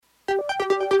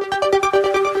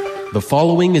The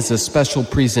following is a special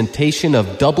presentation of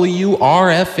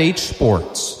WRFH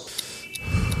Sports.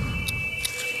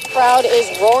 Crowd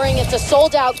is roaring. It's a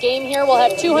sold-out game here. We'll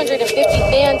have 250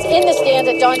 fans in the stands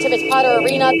at Don Tibbetts Potter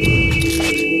Arena.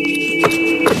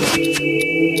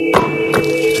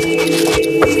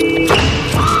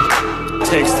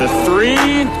 Takes the three.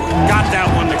 Got that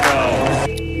one to go.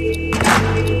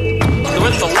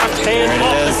 With the left hand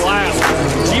off the glass.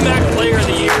 GMAC Player of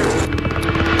the Year.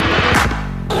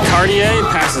 Cartier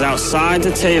passes outside to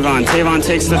Tavon. Tavon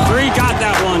takes the three. Got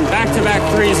that one. Back-to-back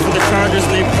threes for the Chargers,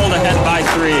 and they pulled ahead by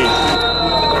 3.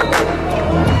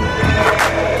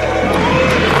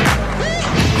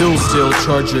 Hillsdale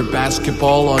Charger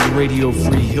basketball on Radio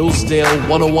Free Hillsdale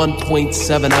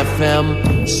 101.7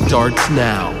 FM starts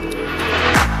now.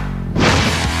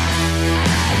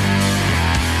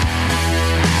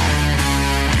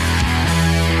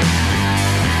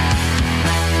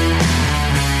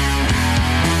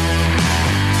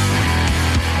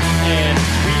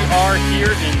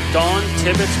 Here in Don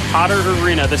Tibbetts Potter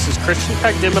Arena. This is Christian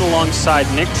Peck-Dimmitt alongside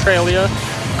Nick Tralia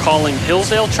calling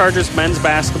Hillsdale Chargers men's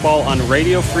basketball on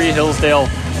Radio Free Hillsdale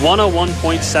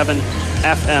 101.7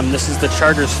 FM. This is the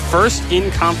Chargers' first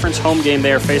in-conference home game.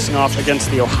 They are facing off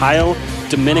against the Ohio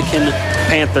Dominican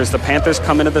Panthers. The Panthers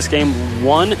come into this game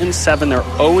 1-7. They're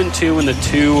 0-2 in the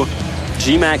 2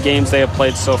 GMAC games they have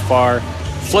played so far.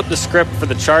 Flip the script for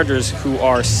the Chargers, who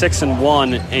are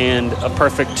 6-1 and a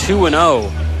perfect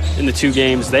 2-0 in the 2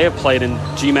 games they have played in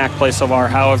GMAC play so far.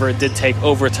 However, it did take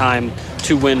overtime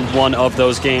to win one of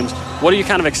those games. What are you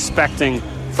kind of expecting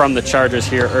from the Chargers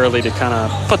here early to kind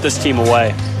of put this team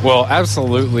away? Well,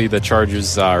 absolutely the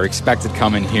Chargers are expected to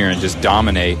come in here and just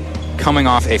dominate. Coming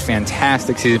off a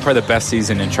fantastic season, probably the best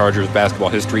season in Chargers basketball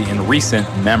history in recent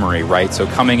memory, right? So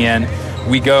coming in,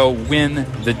 we go win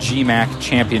the GMAC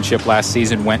championship last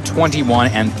season, went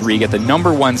 21-3, get the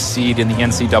number 1 seed in the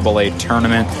NCAA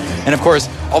tournament. And, of course,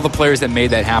 all the players that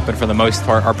made that happen for the most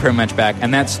part are pretty much back.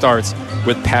 And that starts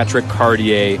with Patrick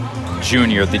Cartier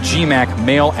Jr., the GMAC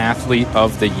Male Athlete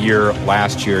of the Year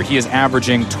last year. He is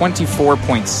averaging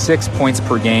 24.6 points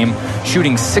per game,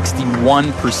 shooting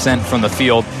 61% from the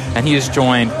field. And he has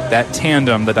joined that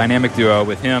tandem, the dynamic duo,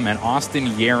 with him and Austin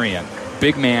Yarian.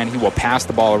 Big man, he will pass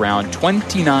the ball around.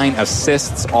 29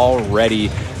 assists already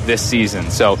this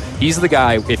season. So he's the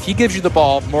guy, if he gives you the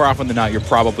ball, more often than not, you're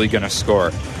probably going to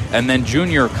score. And then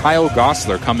junior Kyle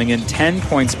Gosler coming in 10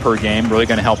 points per game, really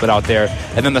going to help it out there.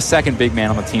 And then the second big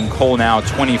man on the team, Cole Now,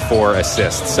 24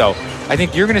 assists. So I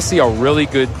think you're going to see a really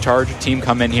good Charger team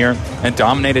come in here and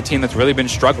dominate a team that's really been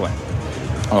struggling.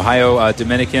 Ohio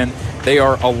Dominican, they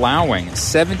are allowing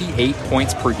 78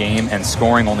 points per game and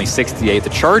scoring only 68. The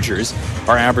Chargers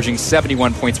are averaging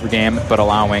 71 points per game but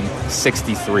allowing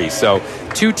 63. So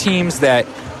 2 teams that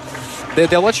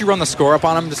they'll let you run the score up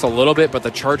on them just a little bit, but the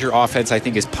Charger offense, I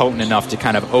think, is potent enough to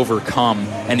kind of overcome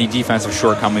any defensive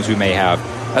shortcomings we may have.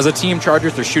 As a team,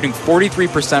 Chargers, they're shooting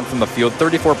 43% from the field,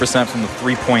 34% from the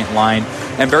three-point line,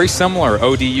 and very similar,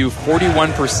 ODU,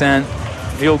 41%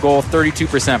 field goal,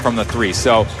 32% from the 3.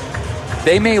 So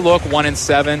they may look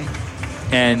 1-7,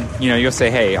 and you'll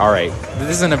say, hey, all right, this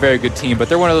isn't a very good team, but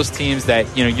they're one of those teams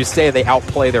that you say they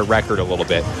outplay their record a little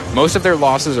bit. Most of their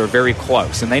losses are very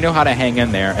close, and they know how to hang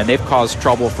in there, and they've caused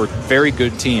trouble for very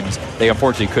good teams. They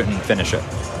unfortunately couldn't finish it.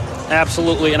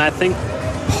 Absolutely, and I think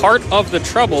part of the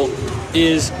trouble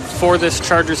is for this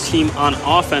Chargers team on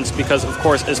offense because, of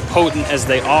course, as potent as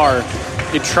they are,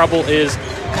 the trouble is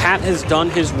Pat has done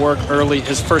his work early.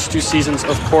 His first 2 seasons,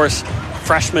 of course,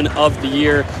 Freshman of the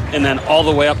Year, and then all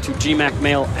the way up to GMAC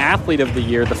Male Athlete of the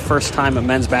Year, the first time a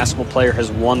men's basketball player has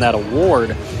won that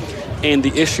award. And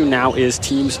the issue now is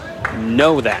teams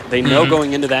know that. They know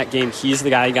going into that game, he's the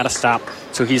guy you got to stop.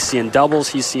 So he's seeing doubles,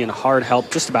 he's seeing hard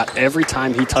help just about every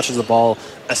time he touches the ball,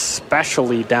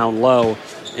 especially down low.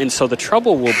 And so the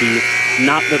trouble will be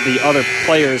not that the other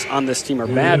players on this team are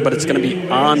bad, but it's going to be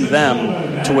on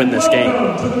them to win this game.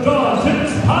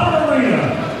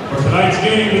 For tonight's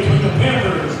game between the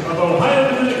Panthers of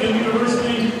Ohio Dominican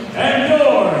University and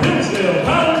your Hillsdale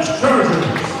College Chargers.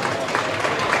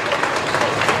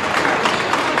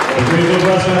 The Greenville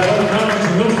West Athletic Conference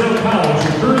of Hillsdale College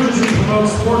encourages and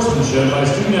promotes sportsmanship by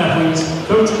student athletes,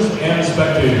 coaches, and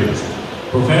spectators.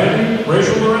 Profanity,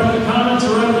 racial or ethnic comments,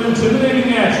 or other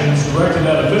intimidating actions directed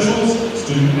at officials,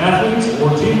 student athletes,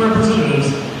 or team representatives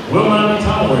will not be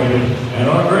tolerated and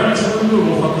are granted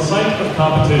removal from the site of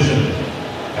competition.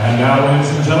 And now, ladies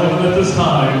and gentlemen, at this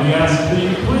time, we ask that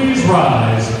you please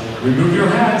rise, remove your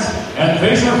hats, and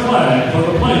face our flag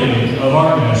for the playing of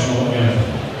our national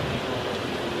anthem.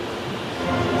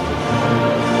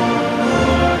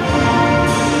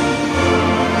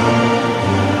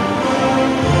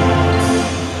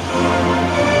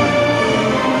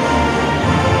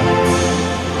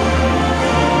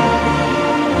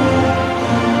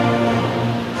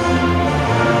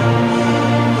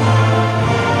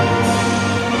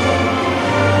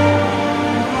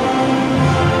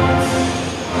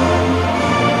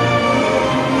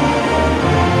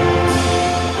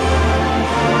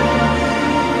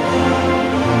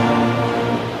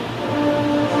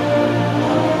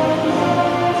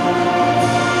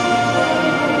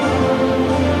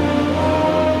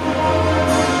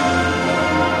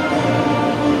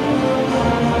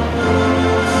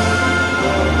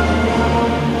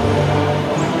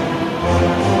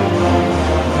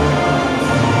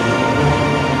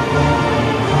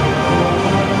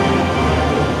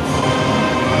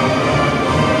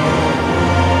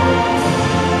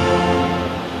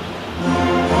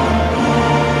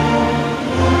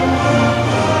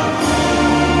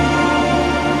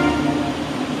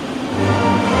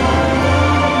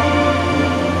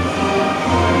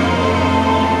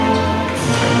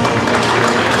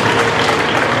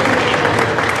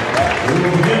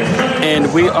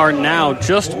 are now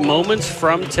just moments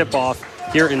from tip-off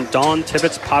here in Dawn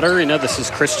Tibbetts Potter Arena. This is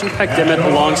Christian Peck-Dimmitt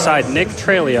alongside Nick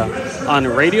Tralia on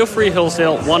Radio Free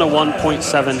Hillsdale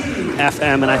 101.7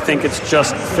 FM. And I think it's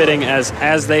just fitting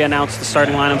as they announce the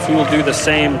starting lineups, we will do the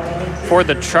same for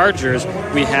the Chargers.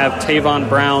 We have Tavon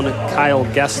Brown, Kyle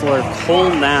Gessler, Cole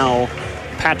Now,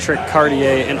 Patrick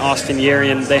Cartier, and Austin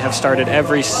Yerian. They have started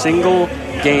every single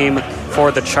game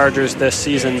for the Chargers this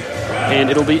season. And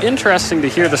it'll be interesting to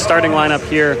hear the starting lineup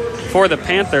here for the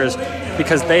Panthers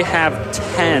because they have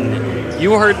 10.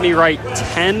 You heard me right,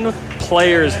 10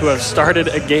 players who have started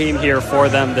a game here for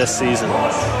them this season.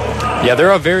 Yeah,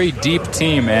 they're a very deep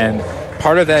team, and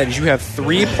part of that is you have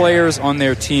 3 players on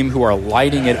their team who are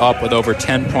lighting it up with over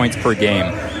 10 points per game.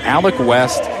 Alec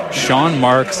West, Sean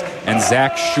Marks, and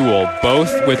Zach Schul,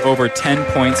 both with over 10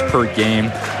 points per game.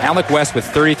 Alec West with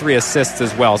 33 assists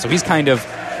as well. So he's kind of,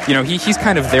 he's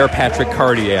kind of their Patrick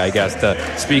Cartier, I guess,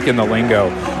 to speak in the lingo.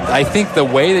 I think the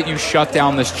way that you shut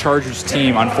down this Chargers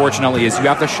team, unfortunately, is you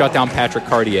have to shut down Patrick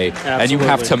Cartier. Absolutely. And you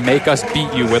have to make us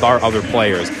beat you with our other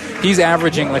players. He's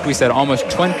averaging, like we said, almost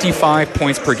 25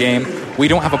 points per game. We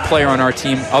don't have a player on our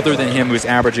team other than him who's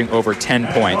averaging over 10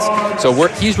 points. So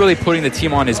he's really putting the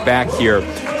team on his back here,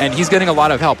 and he's getting a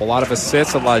lot of help, a lot of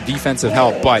assists, a lot of defensive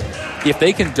help. But if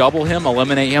they can double him,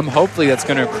 eliminate him, hopefully that's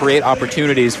going to create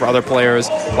opportunities for other players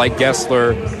like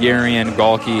Gessler, Yerian,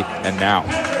 Galke, and Now.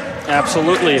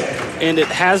 Absolutely. And it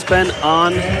has been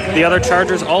on the other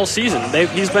Chargers all season.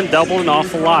 He's been doubled an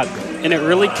awful lot. And it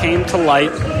really came to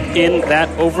light in that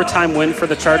overtime win for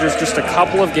the Chargers just a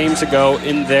couple of games ago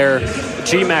in their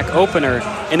GMAC opener.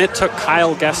 And it took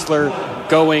Kyle Gessler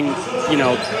going,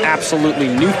 absolutely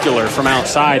nuclear from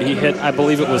outside. He hit, I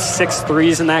believe it was 6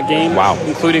 threes in that game. Wow.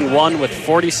 Including one with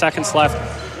 40 seconds left,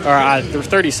 or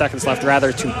 30 seconds left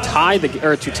rather,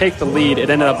 to take the lead. It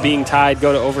ended up being tied,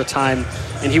 go to overtime,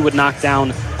 and he would knock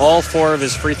down all 4 of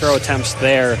his free throw attempts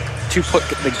there to put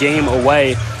the game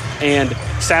away. And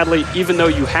sadly, even though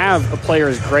you have a player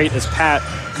as great as Pat,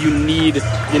 you need,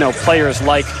 players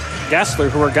like Gessler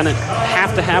who are going to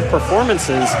have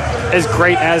performances as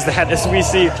great as that. As we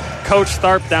see Coach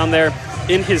Tharp down there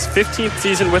in his 15th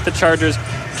season with the Chargers,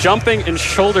 jumping and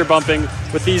shoulder bumping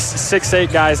with these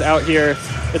 6'8" guys out here.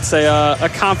 It's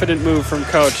a confident move from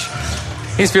Coach.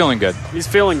 He's feeling good. He's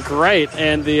feeling great,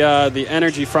 and the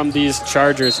energy from these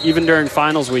Chargers, even during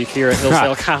finals week here at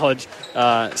Hillsdale College,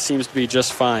 seems to be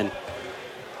just fine.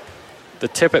 The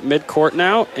tip at midcourt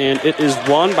now, and it is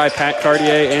won by Pat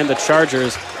Cartier and the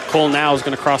Chargers. Cole Now is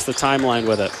going to cross the timeline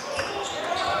with it.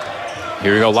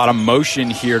 Here we go. A lot of motion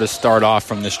here to start off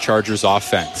from this Chargers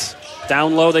offense.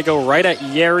 Down low, they go right at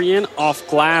Yerian, off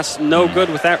glass. No good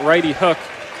with that righty hook.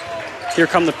 Here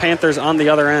come the Panthers on the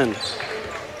other end.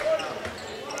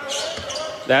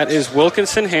 That is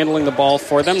Wilkinson handling the ball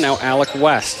for them. Now Alec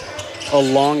West. A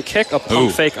long kick, a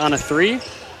pump fake on a 3.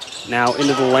 Now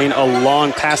into the lane, a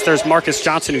long pass. There's Marcus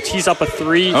Johnson who tees up a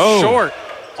 3 short.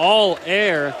 All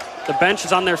air. The bench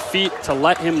is on their feet to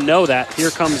let him know that. Here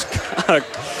comes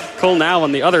Cole Now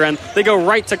on the other end. They go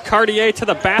right to Cartier to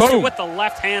the basket with the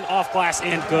left hand off glass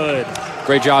and good.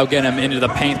 Great job getting him into the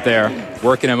paint there,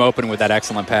 working him open with that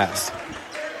excellent pass.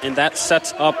 And that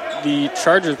sets up the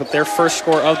Chargers with their first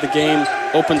score of the game,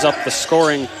 opens up the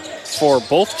scoring for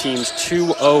both teams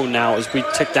 2-0 now as we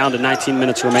tick down to 19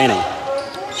 minutes remaining.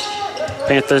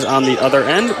 Panthers on the other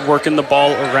end, working the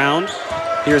ball around.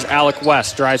 Here's Alec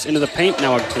West, drives into the paint.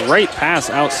 Now a great pass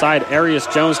outside. Arius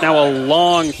Jones, now a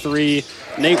long 3.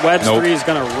 Nate Webb's 3 is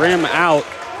going to rim out.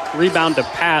 Rebound to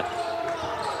Pat.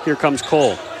 Here comes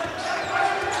Cole.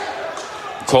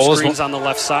 Cole screens on the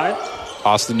left side.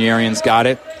 Austin Yerian's got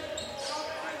it.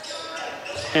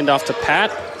 Hand off to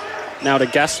Pat. Now to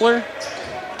Gessler.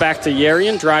 Back to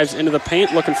Yerian. Drives into the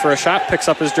paint, looking for a shot. Picks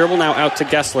up his dribble. Now out to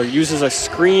Gessler. Uses a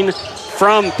screen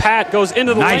from Pat. Goes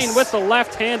into the lane with the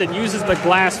left hand and uses the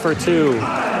glass for 2.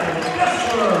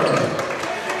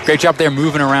 Great job there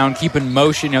moving around, keeping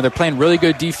motion. They're playing really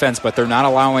good defense, but they're not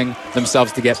allowing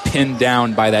themselves to get pinned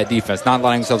down by that defense, not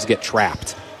allowing themselves to get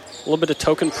trapped. A little bit of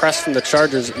token press from the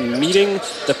Chargers, meeting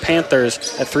the Panthers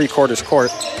at 3/4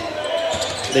 court.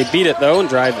 They beat it, though, and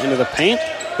drive into the paint.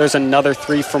 There's another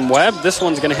 3 from Webb. This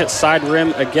one's going to hit side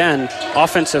rim again.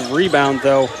 Offensive rebound,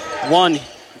 though. 1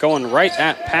 going right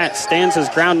at Pat. Stands his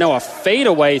ground. No, a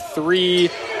fadeaway 3.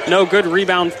 No good.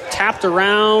 Rebound tapped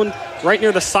around. Right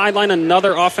near the sideline,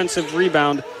 another offensive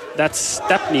rebound. That's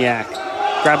Stepniak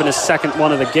grabbing his second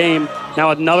one of the game.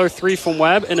 Now another 3 from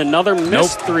Webb and another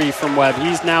missed 3 from Webb.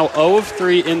 He's now 0 of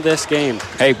 3 in this game.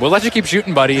 Hey, we'll let you keep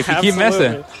shooting, buddy, if you keep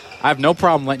missing. I have no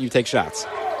problem letting you take shots.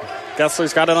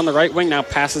 Gessler's got it on the right wing. Now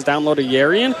passes down low to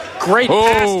Yarian. Great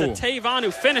pass to Tavon,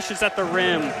 who finishes at the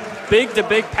rim.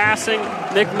 Big-to-big passing.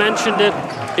 Nick mentioned it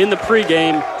in the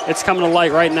pregame. It's coming to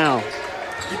light right now.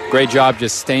 Great job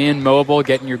just staying mobile,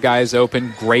 getting your guys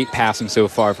open. Great passing so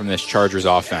far from this Chargers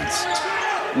offense.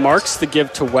 Marks the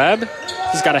give to Webb.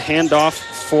 He's got a handoff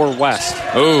for West.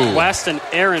 Oh. West, an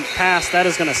errant pass. That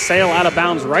is going to sail out of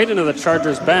bounds right into the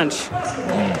Chargers bench.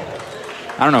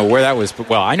 I don't know where that was.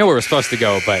 Well, I know where it was supposed to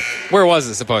go, but where was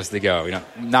it supposed to go?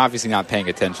 Obviously not paying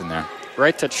attention there.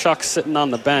 Right to Chuck sitting on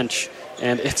the bench,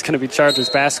 and it's going to be Chargers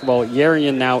basketball.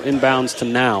 Yarian now inbounds to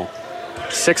Now.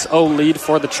 6-0 lead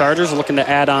for the Chargers, looking to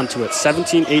add on to it.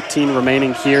 17-18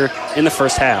 remaining here in the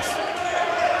first half.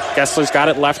 Gessler's got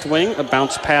it left wing, a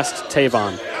bounce past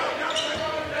Tavon.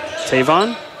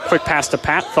 Tavon, quick pass to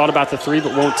Pat, thought about the three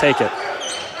but won't take it.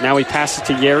 Now he passes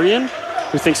to Yarian,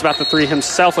 who thinks about the three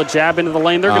himself, a jab into the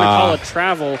lane. They're going to call it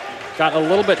travel. Got a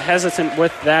little bit hesitant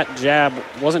with that jab.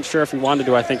 Wasn't sure if he wanted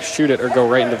to, I think, shoot it or go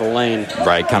right into the lane.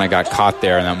 Right, kind of got caught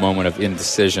there in that moment of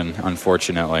indecision,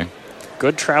 unfortunately.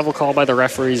 Good travel call by the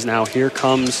referees now. Here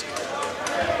comes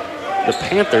the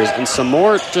Panthers. And some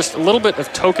more, just a little bit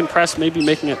of token press, maybe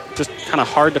making it just kind of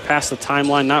hard to pass the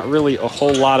timeline. Not really a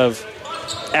whole lot of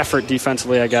effort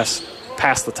defensively, I guess,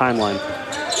 past the timeline.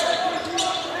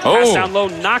 Pass down low,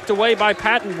 knocked away by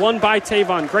Patton, won by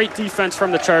Tavon. Great defense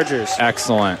from the Chargers.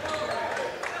 Excellent.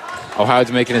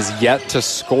 Ohio's making his yet to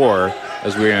score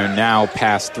as we are now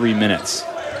past 3 minutes.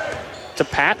 To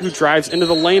Pat, who drives into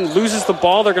the lane, loses the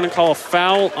ball. They're going to call a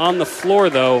foul on the floor,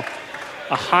 though.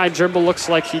 A high dribble, looks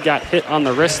like he got hit on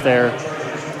the wrist there.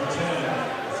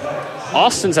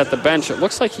 Austin's at the bench. It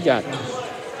looks like he got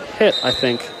hit, I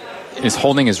think. He's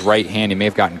holding his right hand. He may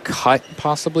have gotten cut,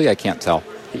 possibly. I can't tell.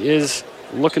 He is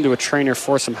looking to a trainer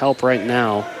for some help right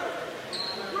now.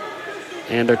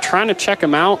 And they're trying to check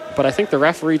him out, but I think the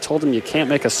referee told him you can't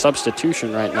make a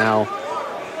substitution right now.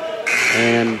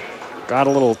 And got a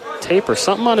little tape or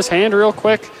something on his hand real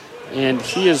quick, and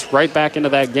he is right back into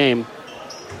that game.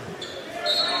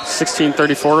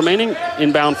 16:34 remaining.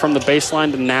 Inbound from the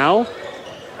baseline to Now.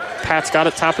 Pat's got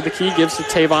it top of the key, gives to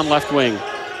Tavon left wing.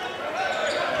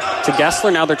 To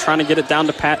Gessler, now they're trying to get it down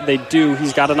to Pat. They do.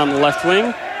 He's got it on the left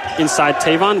wing. Inside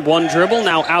Tavon, one dribble,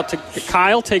 now out to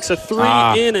Kyle, takes a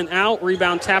three, in and out,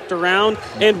 rebound tapped around,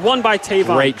 and one by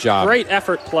Tavon. Great job. Great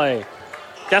effort play.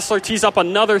 Gessler tees up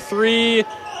another three,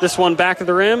 this one back of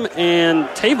the rim, and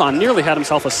Tavon nearly had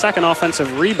himself a second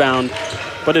offensive rebound,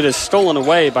 but it is stolen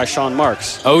away by Sean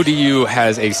Marks. ODU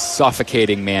has a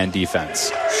suffocating man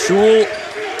defense. Shule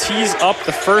tees up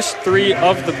the first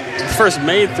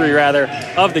made three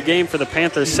of the game for the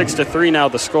Panthers. 6-3 now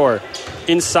the score.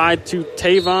 Inside to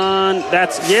Tavon.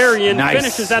 That's Yarian. Nice.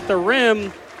 Finishes at the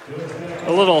rim.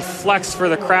 A little flex for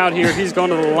the crowd here. He's going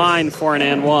to the line for an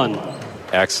and one.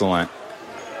 Excellent.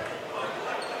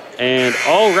 And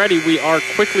already we are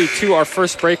quickly to our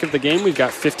first break of the game. We've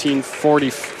got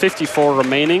 54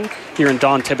 remaining here in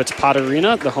Don Tibbetts Potter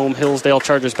Arena. The home Hillsdale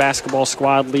Chargers basketball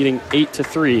squad leading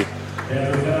 8-3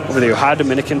 over the Ohio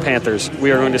Dominican Panthers.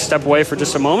 We are going to step away for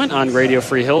just a moment on Radio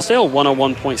Free Hillsdale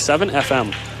 101.7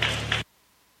 FM.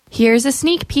 Here's a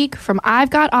sneak peek from I've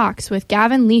Got Ox with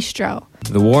Gavin Listro.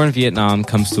 The war in Vietnam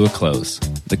comes to a close.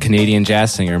 The Canadian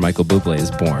jazz singer Michael Bublé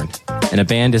is born, and a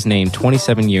band is named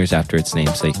 27 years after its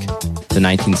namesake, the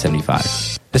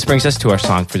 1975. This brings us to our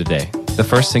song for today, the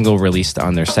first single released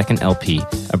on their second LP,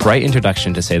 a bright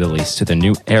introduction, to say the least, to their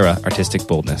new era artistic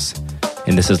boldness.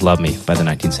 And this is Love Me by the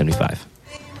 1975.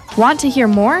 Want to hear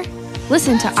more?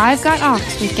 Listen to I've Got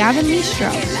Ox with Gavin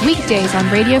Listro, weekdays on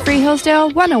Radio Free Hillsdale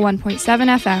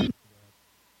 101.7 FM.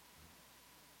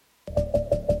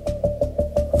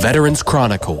 Veterans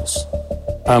Chronicles.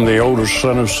 I'm the oldest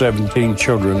son of 17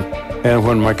 children, and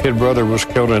when my kid brother was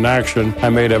killed in action, I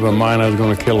made up my mind I was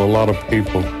going to kill a lot of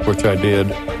people, which I did.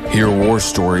 Hear war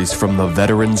stories from the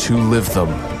veterans who lived them.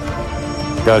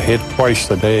 Got hit twice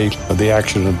the day of the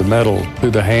accident, the metal,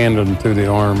 through the hand and through the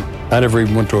arm. I never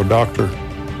even went to a doctor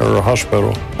or a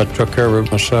hospital. I took care of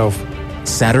it myself.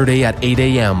 Saturday at 8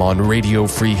 a.m. on Radio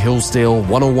Free Hillsdale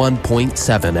 101.7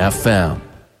 FM.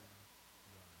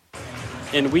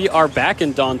 And we are back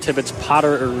in Don Tibbetts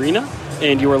Potter Arena,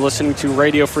 and you are listening to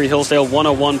Radio Free Hillsdale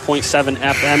 101.7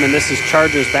 FM, and this is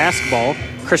Chargers basketball.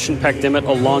 Christian Peck-Dimmitt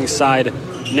alongside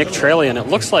Nick Tralia, and it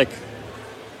looks like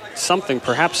something,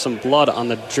 perhaps some blood on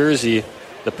the jersey,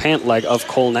 the pant leg of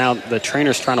Cole Now. The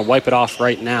trainer's trying to wipe it off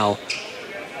right now.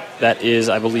 That is,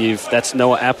 I believe, that's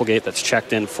Noah Applegate that's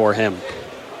checked in for him.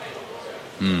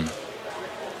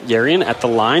 Yarian at the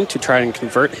line to try and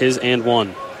convert his and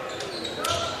one.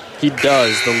 He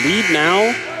does. The lead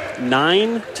now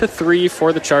 9-3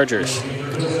 for the Chargers.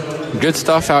 Good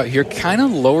stuff out here. Kind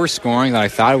of lower scoring than I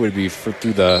thought it would be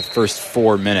through the first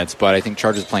 4 minutes, but I think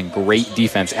Chargers playing great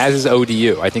defense, as is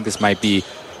ODU. I think this might be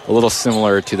a little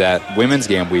similar to that women's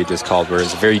game we had just called, where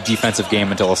it's a very defensive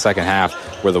game until the second half,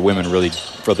 where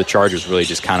the Chargers really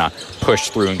just kind of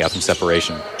pushed through and got some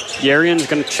separation. Yarian's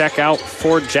going to check out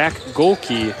for Jack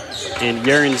Golke, and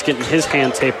Yarian's getting his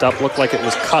hand taped up. Looked like it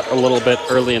was cut a little bit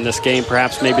early in this game.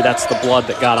 Perhaps maybe that's the blood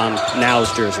that got on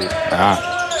Now's jersey.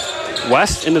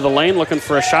 West into the lane looking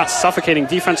for a shot. Suffocating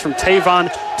defense from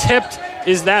Tavon. Tipped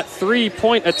is that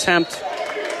three-point attempt.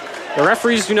 The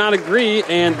referees do not agree,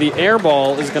 and the air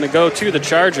ball is going to go to the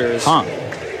Chargers.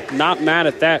 Not mad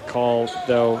at that call,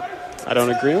 though. I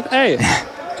don't agree with. Hey,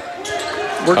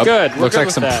 we're good. Looks like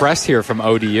some press here from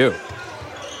ODU.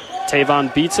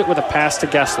 Tavon beats it with a pass to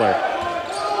Gessler.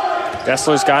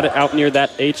 Gessler's got it out near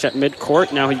that H at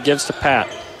midcourt. Now he gives to Pat.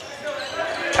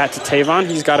 Pat to Tavon.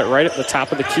 He's got it right at the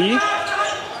top of the key.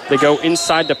 They go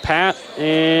inside to Pat,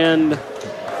 and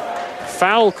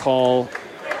foul call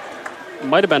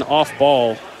might have been off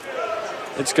ball.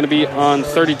 It's going to be on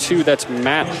 32. That's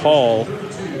Matt Hall,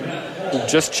 who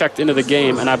just checked into the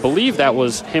game, and I believe that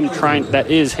is him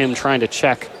trying to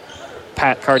check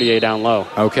Pat Cartier down low.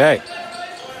 Okay.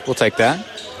 We'll take that.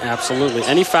 Absolutely.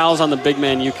 Any fouls on the big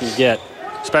man you can get,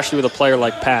 especially with a player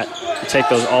like Pat, you take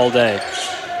those all day.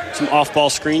 Some off-ball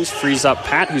screens frees up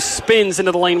Pat, who spins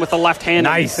into the lane with the left hand.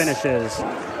 Nice. And finishes.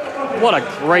 What a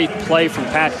great play from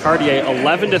Pat Cartier.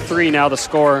 11-3 now the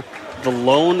score. The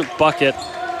lone bucket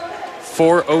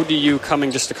for ODU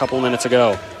coming just a couple minutes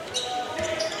ago.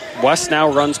 West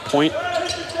now runs point.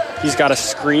 He's got a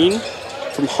screen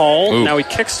from Hall. Ooh. Now he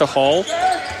kicks to Hall.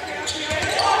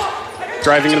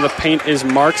 Driving into the paint is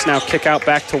Marks. Now kick out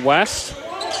back to West.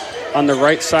 On the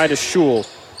right side is Schul.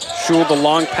 Schul, the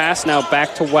long pass, now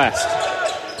back to West.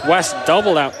 West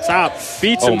doubled out top,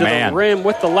 feeds him to the rim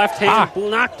with the left hand,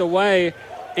 knocked away,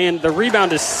 and the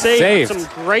rebound is saved. Some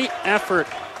great effort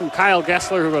from Kyle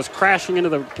Gessler, who goes crashing into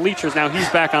the bleachers. Now he's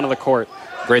back onto the court.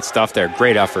 Great stuff there.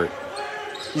 Great effort.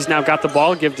 He's now got the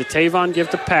ball. Give to Tavon, give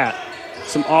to Pat.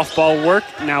 Some off-ball work.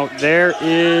 Now there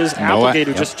is Applegate,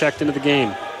 who just checked into the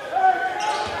game.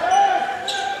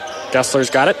 Gessler's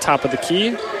got it, top of the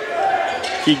key.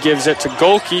 He gives it to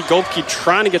Golke. Golke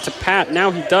trying to get to Pat. Now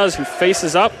he does. He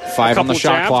faces up. 5 on the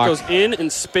shot jabs, clock. Goes in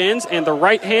and spins, and the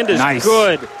right hand is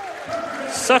good.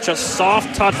 Such a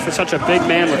soft touch for such a big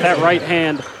man with that right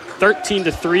hand.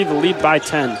 13-3, the lead by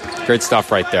 10. Great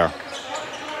stuff right there.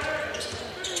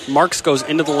 Marks goes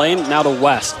into the lane, now to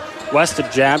West. West a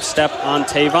jab step on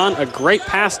Tavon. A great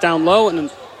pass down low and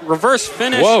a reverse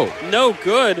finish. Whoa. No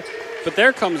good. But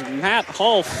there comes Matt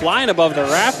Hall flying above the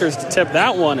rafters to tip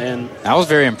that one in. That was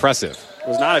very impressive.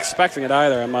 Was not expecting it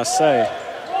either, I must say.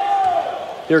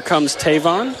 Here comes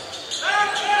Tavon.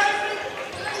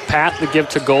 Pat, the give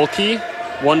to Golke.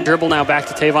 One dribble now back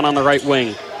to Tavon on the right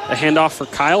wing. A handoff for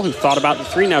Kyle, who thought about the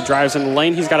three, now drives in the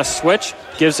lane. He's got a switch,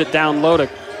 gives it down low to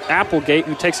Applegate,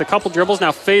 who takes a couple dribbles,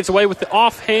 now fades away with the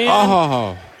offhand.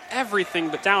 Oh. Everything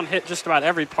but down hit just about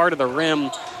every part of the rim,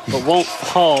 but won't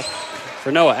fall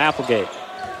for Noah Applegate.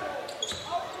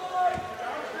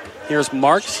 Here's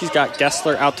Marks. He's got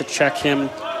Gessler out to check him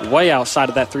way outside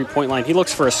of that three-point line. He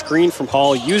looks for a screen from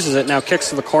Hall, uses it, now kicks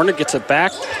to the corner, gets it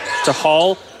back to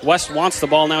Hall. West wants the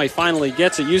ball now. He finally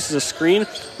gets it, uses a screen,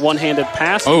 one-handed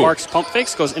pass. Marks pump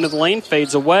fakes, goes into the lane,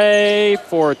 fades away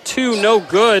for two, no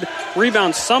good.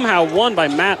 Rebound somehow won by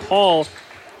Matt Hall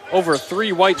over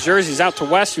three white jerseys out to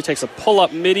West, who takes a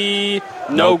pull-up midi,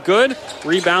 no good.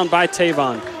 Rebound by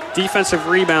Tavon. Defensive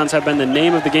rebounds have been the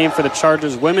name of the game for the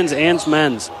Chargers, women's and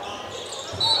men's.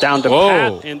 Down to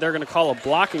Pat, and they're going to call a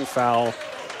blocking foul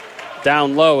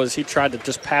down low as he tried to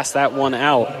just pass that one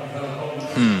out.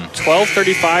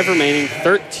 12:35 remaining,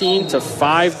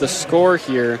 13-5 the score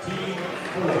here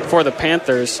for the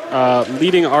Panthers.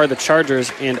 Leading are the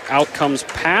Chargers, and out comes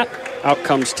Pat, out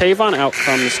comes Tavon, out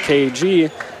comes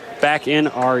KG. Back in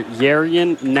are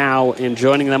Yarian now, and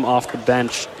joining them off the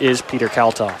bench is Peter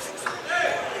Kaltoff.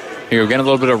 You're getting a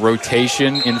little bit of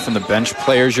rotation in from the bench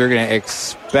players. You're going to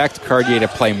expect Cartier to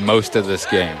play most of this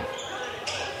game.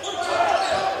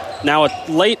 Now a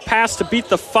late pass to beat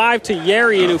the 5 to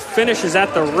Yarian, who finishes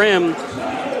at the rim.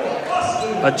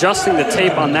 Adjusting the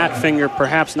tape on that finger,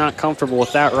 perhaps not comfortable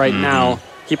with that right now.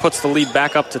 He puts the lead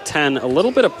back up to 10. A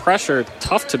little bit of pressure,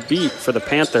 tough to beat for the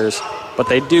Panthers, but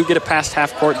they do get it past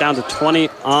half court, down to 20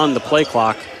 on the play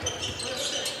clock.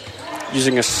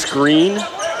 Using a screen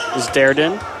is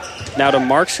Darden. Now to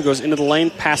Marks, who goes into the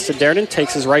lane, pass to Darden,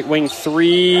 takes his right wing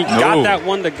three, got that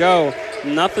one to go.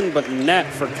 Nothing but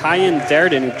net for Kyan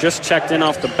Darden, who just checked in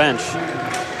off the bench.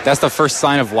 That's the first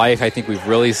sign of life I think we've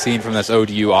really seen from this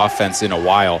ODU offense in a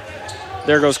while.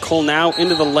 There goes Cole now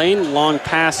into the lane. Long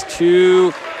pass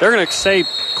to... They're going to say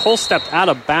Cole stepped out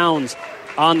of bounds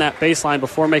on that baseline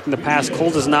before making the pass.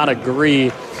 Cole does not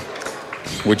agree.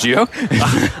 Would you?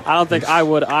 I don't think I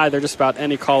would either, just about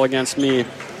any call against me.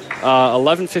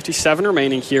 11:57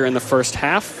 remaining here in the first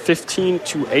half.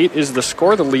 15-8 is the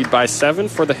score. The lead by 7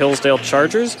 for the Hillsdale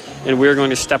Chargers. And we're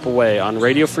going to step away on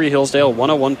Radio Free Hillsdale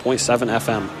 101.7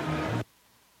 FM.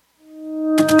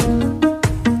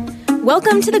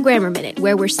 Welcome to the Grammar Minute,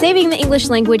 where we're saving the English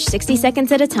language 60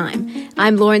 seconds at a time.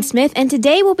 I'm Lauren Smith, and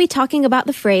today we'll be talking about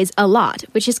the phrase a lot,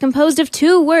 which is composed of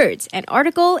 2 words, an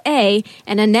article, a,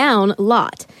 and a noun,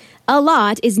 lot. A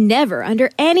lot is never, under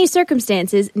any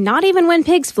circumstances, not even when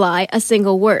pigs fly, a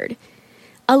single word.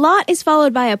 A lot is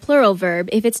followed by a plural verb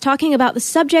if it's talking about the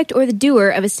subject or the doer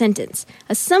of a sentence,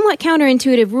 a somewhat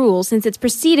counterintuitive rule since it's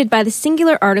preceded by the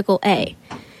singular article a.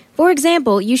 For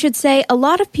example, you should say, a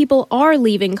lot of people are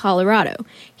leaving Colorado.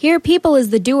 Here, people is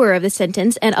the doer of the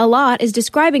sentence, and a lot is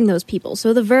describing those people,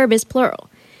 so the verb is plural.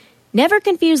 Never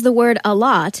confuse the word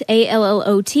allot,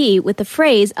 A-L-L-O-T, with the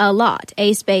phrase a lot,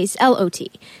 A-L-O-T.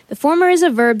 The former is a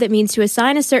verb that means to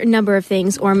assign a certain number of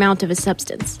things or amount of a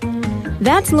substance.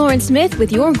 That's Lauren Smith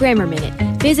with your Grammar Minute.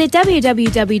 Visit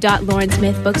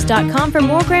www.laurensmithbooks.com for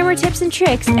more grammar tips and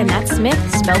tricks, and that's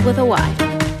Smith spelled with a Y.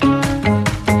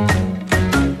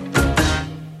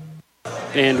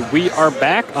 And we are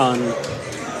back on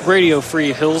Radio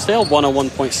Free Hillsdale,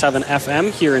 101.7 FM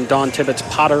here in Don Tibbetts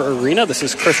Potter Arena. This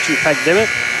is Christian Peck-Dimmitt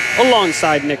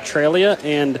alongside Nick Tralia,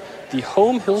 and the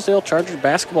home Hillsdale Chargers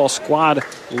basketball squad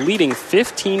leading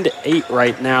 15-8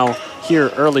 right now here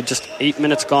early, just 8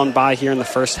 minutes gone by here in the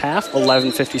first half,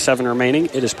 11:57 remaining.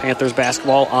 It is Panthers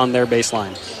basketball on their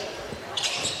baseline.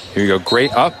 Here you go,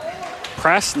 great up.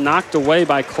 Press knocked away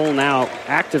by Cole now.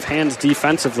 Active hands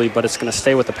defensively, but it's going to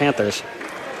stay with the Panthers.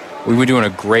 We were doing a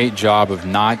great job of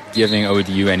not giving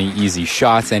ODU any easy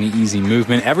shots, any easy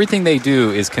movement. Everything they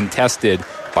do is contested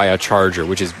by a Charger,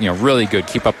 which is really good.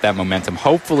 Keep up that momentum.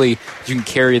 Hopefully you can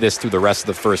carry this through the rest of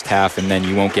the first half, and then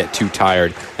you won't get too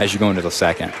tired as you go into the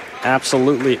second.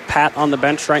 Absolutely. Pat on the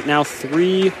bench right now.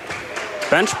 3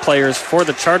 bench players for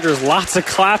the Chargers. Lots of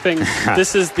clapping.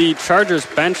 This is the Chargers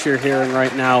bench you're hearing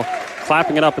right now.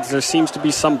 Clapping it up as there seems to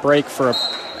be some break for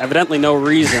evidently no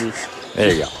reason.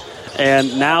 There you go.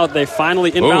 And now they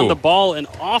finally inbound the ball, and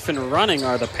off and running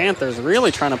are the Panthers,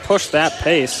 really trying to push that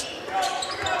pace.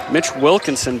 Mitch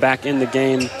Wilkinson back in the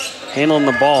game, handling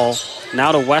the ball.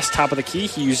 Now to West, top of the key.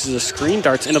 He uses a screen,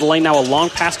 darts into the lane. Now a long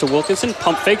pass to Wilkinson.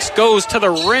 Pump fakes, goes to the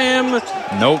rim.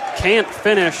 Nope. Can't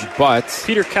finish. But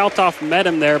Peter Kaltoff met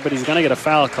him there, but he's going to get a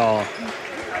foul call. All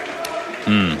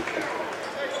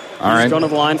right. He's going to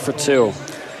the line for 2.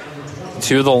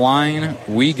 To the line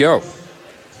we go.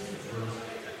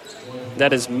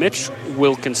 That is Mitch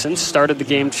Wilkinson. Started the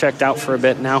game, checked out for a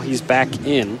bit. Now he's back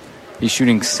in. He's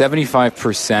shooting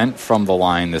 75% from the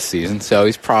line this season, so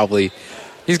he's going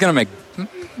to make...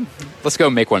 Let's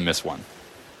go make one, miss one.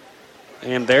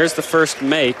 And there's the first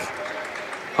make.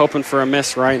 Hoping for a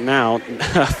miss right now.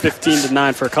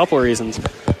 15-9 for a couple of reasons.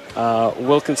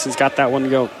 Wilkinson's got that one to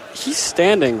go. He's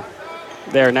standing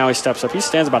there. Now he steps up. He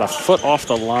stands about a foot off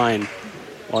the line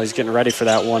while he's getting ready for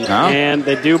that one. Oh. And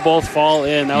they do both fall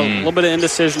in. That was a little bit of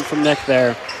indecision from Nick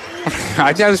there.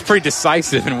 I was pretty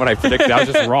decisive in what I predicted. I was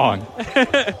just wrong.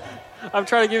 I'm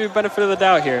trying to give you the benefit of the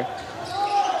doubt here.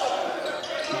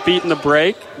 Beating the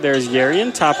break. There's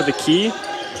Yarian, top of the key.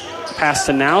 Pass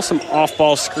to now. Some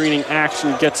off-ball screening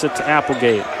action gets it to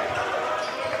Applegate.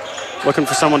 Looking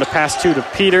for someone to pass to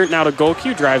Peter. Now to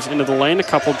Golke. Drives into the lane. A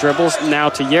couple dribbles. Now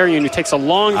to Yarian, who takes a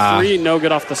long 3. No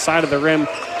good off the side of the rim.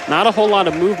 Not a whole lot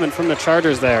of movement from the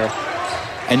Chargers there.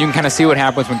 And you can kind of see what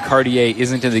happens when Cartier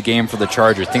isn't in the game for the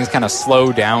Chargers. Things kind of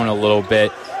slow down a little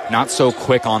bit. Not so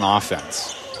quick on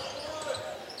offense.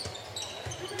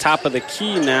 Top of the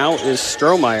key now is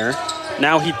Strohmeyer.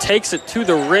 Now he takes it to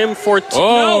the rim for 2.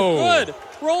 Oh. No good.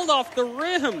 Rolled off the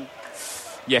rim.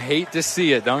 You hate to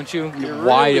see it, don't you? You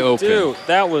wide really open. Do.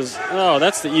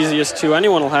 That's the easiest 2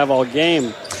 anyone will have all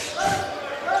game.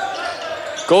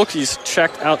 Golke's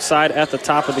checked outside at the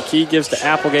top of the key. Gives to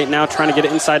Applegate now, trying to get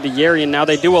it inside to Yarian. Now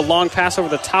they do a long pass over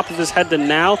the top of his head to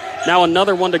Now. Now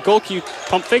another one to Golke.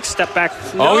 Pump fake, step back.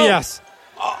 No. Oh, yes.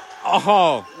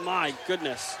 Oh. My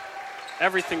goodness.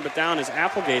 Everything but down is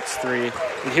Applegate's 3.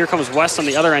 And here comes West on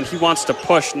the other end. He wants to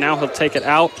push. Now he'll take it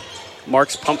out.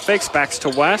 Marks pump fakes, backs to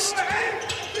West.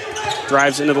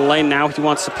 Drives into the lane. Now he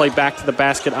wants to play back to the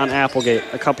basket on Applegate.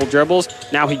 A couple dribbles.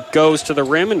 Now he goes to the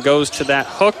rim and goes to that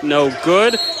hook. No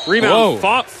good. Rebound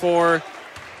fought for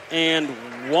and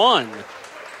won.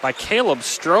 by Caleb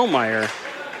Strohmeyer.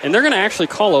 And they're going to actually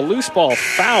call a loose ball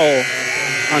foul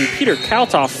on Peter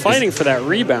Kaltoff fighting for that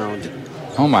rebound.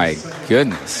 Oh, my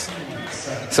goodness.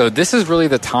 So this is really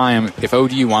the time if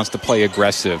ODU wants to play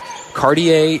aggressive.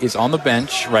 Cartier is on the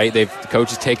bench, right? The coach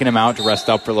has taken him out to rest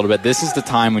up for a little bit. This is the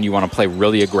time when you want to play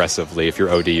really aggressively if you're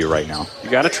ODU right now. You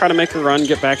got to try to make a run,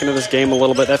 get back into this game a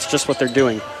little bit. That's just what they're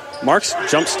doing. Marks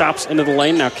jump stops into the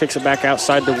lane, now kicks it back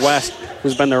outside to West,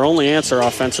 who's been their only answer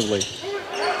offensively.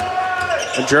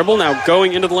 A dribble now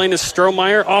going into the lane is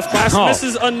Strohmeyer. Off glass,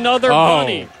 misses another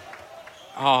bunny.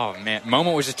 Oh, man.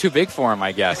 Moment was just too big for him,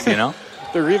 I guess, you know?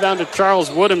 The rebound to Charles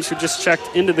Woodhams, who just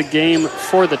checked into the game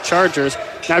for the Chargers.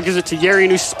 Now gives it to Yarian,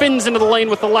 who spins into the lane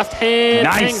with the left hand.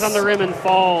 Nice. Hangs on the rim and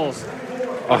falls.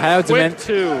 Ohio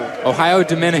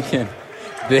Dominican.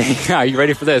 Are you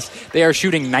ready for this? They are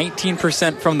shooting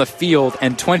 19% from the field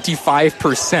and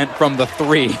 25% from the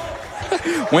three.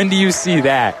 When do you see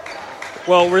that?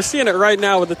 Well, we're seeing it right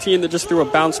now with a team that just threw a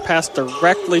bounce pass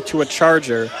directly to a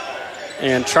Charger.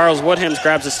 And Charles Woodhams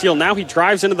grabs a steal. Now he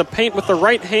drives into the paint with the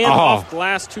right hand off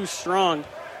glass, too strong.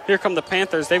 Here come the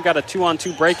Panthers. They've got a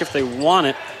 2-on-2 break if they want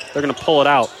it. They're going to pull it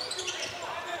out.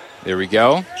 There we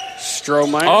go.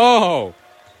 Strohmeyer.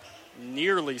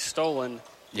 Nearly stolen.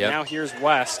 Yep. Now here's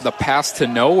West. The pass to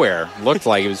nowhere. Looked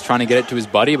like he was trying to get it to his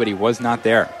buddy, but he was not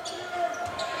there.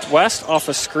 West off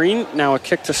a screen. Now a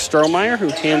kick to Strohmeyer, who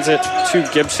hands it to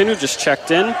Gibson, who just checked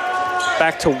in.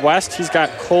 Back to West. He's got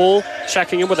Cole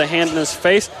checking in with a hand in his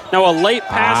face. Now a late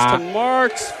pass to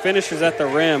Marks. Finishes at the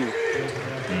rim.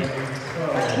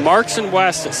 Marks and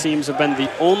West, it seems, have been the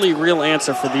only real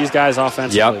answer for these guys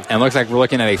offensively. Yep, and it looks like we're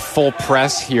looking at a full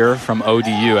press here from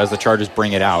ODU as the Chargers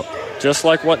bring it out. Just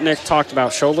like what Nick talked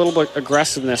about. Show a little bit of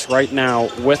aggressiveness right now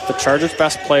with the Chargers'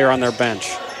 best player on their bench.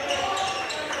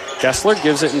 Gessler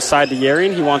gives it inside to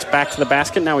Yarian. He wants back to the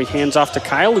basket. Now he hands off to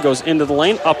Kyle, who goes into the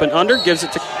lane, up and under, gives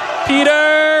it to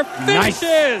Peter. Finishes!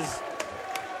 Nice.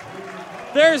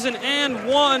 There's an and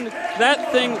one.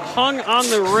 That thing hung on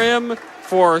the rim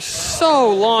for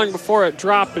so long before it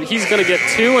dropped, but he's going to get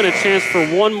two and a chance for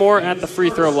one more at the free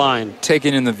throw line.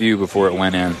 Taking in the view before it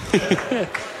went in.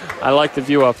 I like the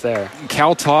view up there.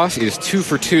 Kaltoff is 2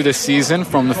 for 2 this season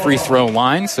from the free throw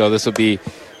line, so this will be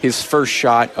his first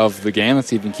shot of the game. Let's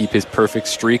see if he can keep his perfect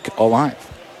streak alive.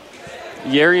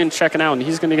 Yarian checking out, and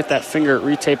he's going to get that finger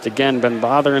retaped again. Been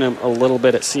bothering him a little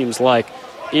bit, it seems like.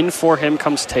 In for him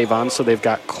comes Tavon, so they've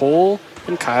got Cole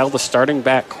and Kyle, the starting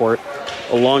backcourt.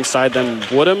 Alongside them,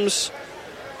 Woodhams,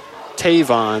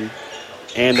 Tavon,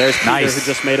 and there's Peter, who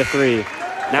just made a three.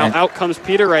 Now out comes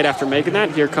Peter right after making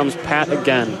that. Here comes Pat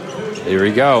again. Here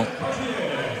we go.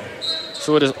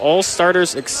 So it is all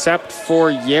starters except for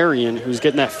Yarian, who's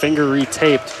getting that finger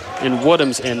retaped, and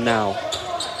Woodhams in now.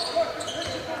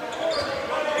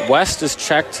 West is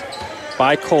checked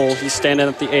by Cole. He's standing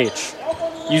at the H.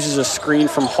 Uses a screen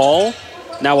from Hall.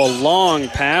 Now a long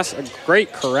pass. A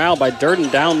great corral by Durden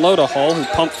down low to Hall, who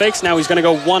pump fakes. Now he's going to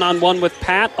go one-on-one with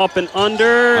Pat. Up and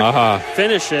under.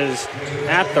 Finishes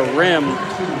at the rim.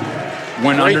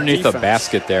 Went great underneath defense. The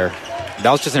basket there.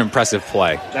 That was just an impressive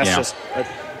play. That's just...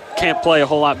 Can't play a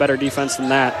whole lot better defense than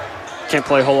that. Can't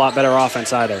play a whole lot better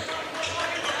offense either.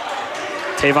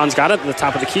 Tavon's got it at the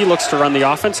top of the key. Looks to run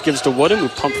the offense. Gives to Woodham, who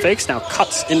pump fakes. Now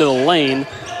cuts into the lane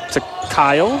to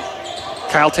Kyle.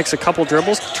 Kyle takes a couple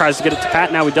dribbles, tries to get it to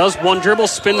Pat. Now he does. One dribble,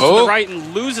 spins to the right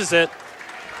and loses it.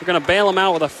 They're going to bail him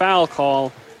out with a foul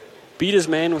call. Beat his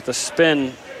man with a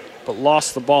spin, but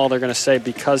lost the ball, they're going to say,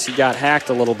 because he got hacked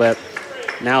a little bit.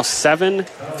 Now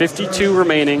 7:52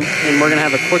 remaining, and we're going to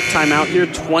have a quick timeout here.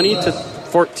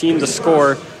 20-14 the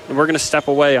score, and we're going to step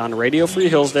away on Radio Free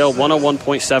Hillsdale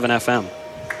 101.7 FM.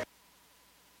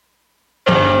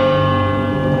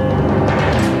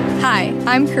 Hi,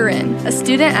 I'm Corinne, a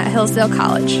student at Hillsdale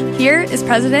College. Here is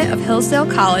President of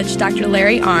Hillsdale College, Dr.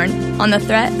 Larry Arnn, on the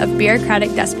threat of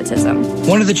bureaucratic despotism.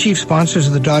 One of the chief sponsors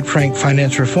of the Dodd-Frank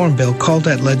Finance Reform Bill called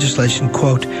that legislation,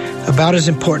 quote, about as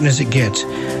important as it gets,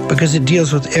 because it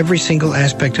deals with every single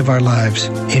aspect of our lives,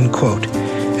 end quote.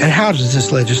 And how does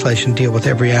this legislation deal with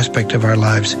every aspect of our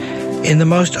lives? In the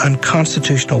most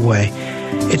unconstitutional way.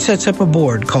 It sets up a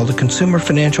board called the Consumer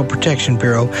Financial Protection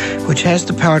Bureau, which has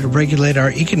the power to regulate our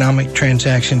economic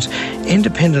transactions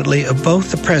independently of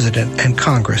both the President and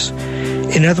Congress.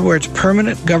 In other words,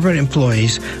 permanent government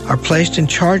employees are placed in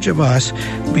charge of us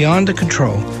beyond the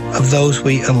control of those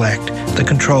we elect, the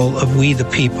control of we the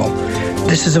people.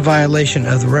 This is a violation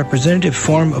of the representative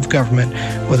form of government,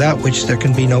 without which there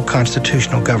can be no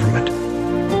constitutional government.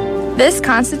 This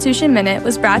Constitution Minute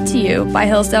was brought to you by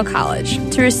Hillsdale College.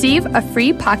 To receive a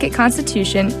free pocket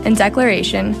constitution and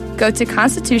declaration, go to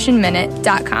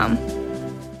constitutionminute.com.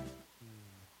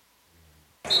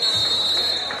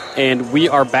 And we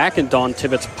are back in Dawn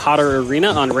Tibbetts Potter Arena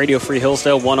on Radio Free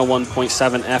Hillsdale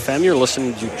 101.7 FM. You're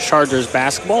listening to Chargers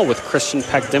basketball with Christian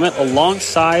Peck-Dimmitt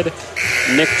alongside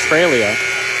Nick Tralia.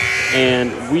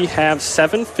 And we have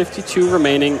 7:52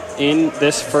 remaining in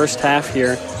this first half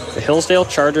here. The Hillsdale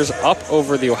Chargers up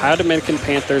over the Ohio Dominican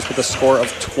Panthers with a score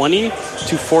of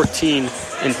 20-14.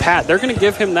 And Pat, they're going to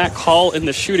give him that call in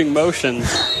the shooting motion,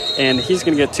 and he's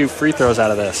going to get 2 free throws out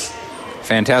of this.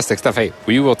 Fantastic stuff. Hey,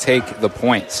 we will take the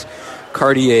points.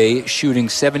 Cartier shooting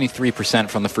 73%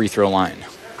 from the free throw line.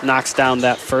 Knocks down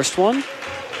that first one.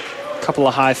 Couple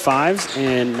of high fives,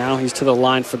 and now he's to the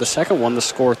line for the second one. The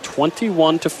score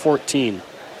 21-14.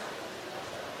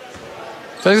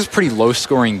 So this is a pretty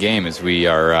low-scoring game as we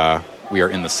are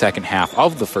in the second half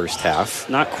of the first half.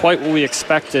 Not quite what we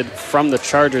expected from the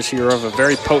Chargers here of a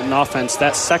very potent offense.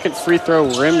 That second free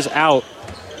throw rims out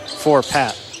for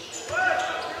Pat.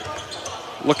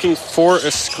 Looking for a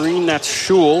screen, that's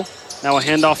Schul. Now a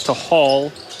handoff to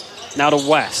Hall. Now to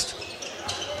West.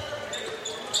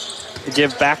 The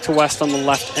give back to West on the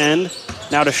left end.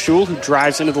 Now to Schul, who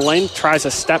drives into the lane, tries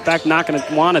a step back, not going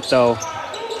to want it though.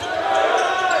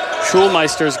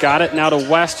 Schulmeister's got it. Now to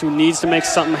West, who needs to make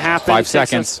something happen. 5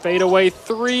 seconds. Fadeaway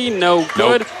three, no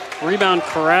good. Nope. Rebound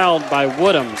corralled by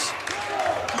Woodhams.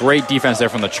 Great defense there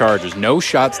from the Chargers. No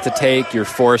shots to take. You're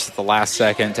forced at the last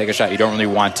second. Take a shot you don't really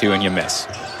want to, and you miss.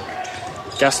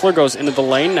 Gessler goes into the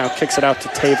lane, now kicks it out to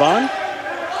Tavon.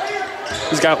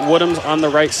 He's got Woodhams on the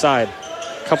right side.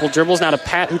 Couple dribbles now to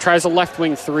Pat, who tries a left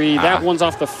wing three. That one's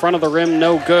off the front of the rim,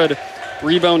 no good.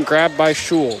 Rebound grabbed by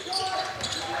Schul.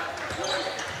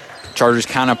 Chargers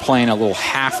kind of playing a little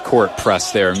half-court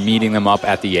press there, meeting them up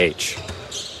at the H.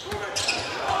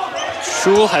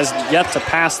 Schul has yet to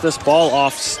pass this ball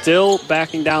off, still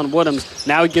backing down Woodhams.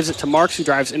 Now he gives it to Marks, who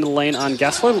drives into the lane on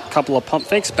Gessler. A couple of pump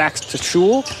fakes, backs to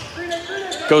Schul.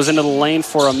 Goes into the lane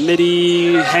for a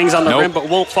midi, hangs on the rim but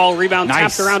won't fall. Rebound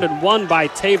tapped around and won by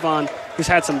Tavon, who's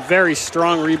had some very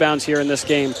strong rebounds here in this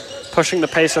game. Pushing the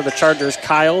pace of the Chargers.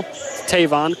 Kyle,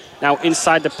 Tavon, now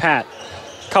inside to Pat.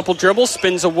 Couple dribbles,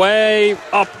 spins away,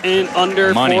 up and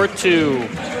under for 2.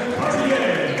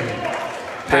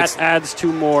 Pat adds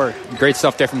 2 more. Great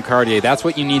stuff there from Cartier. That's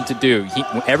what you need to do.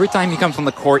 Every time he comes on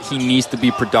the court, he needs to be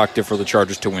productive for the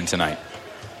Chargers to win tonight.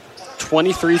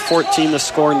 23-14 the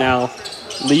score now.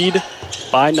 Lead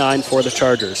by 9 for the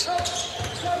Chargers.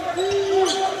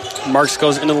 Marks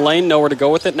goes into the lane, nowhere to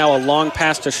go with it. Now a long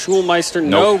pass to Schulmeister.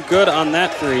 No good on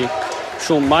that three.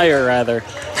 Schulmeyer, rather.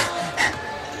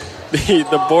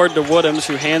 The board to Woodhams,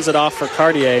 who hands it off for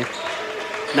Cartier.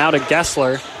 Now to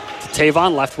Gessler. To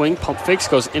Tavon, left wing. Pump fakes,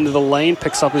 goes into the lane,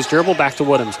 picks up his dribble, back to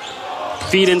Woodhams.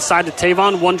 Feed inside to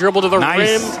Tavon. One dribble to the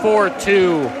rim for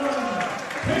 2.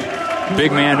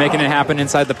 Big man making it happen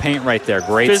inside the paint right there.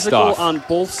 Great Physical stuff. on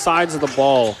both sides of the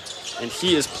ball, and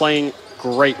he is playing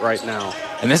great right now.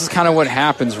 And this is kind of what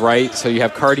happens, right? So you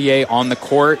have Cartier on the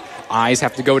court. Eyes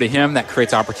have to go to him. That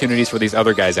creates opportunities for these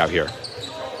other guys out here.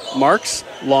 Marks,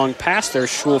 long pass there.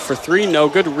 Schul for 3, no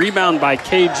good. Rebound by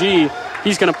KG.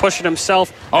 He's going to push it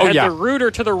himself. The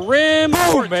Reuter to the rim.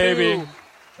 Boom, baby.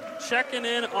 Checking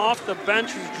in off the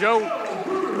bench is Joe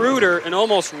Reuter, and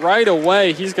almost right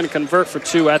away he's going to convert for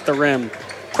 2 at the rim.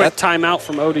 Quick timeout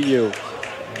from ODU.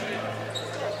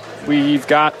 We've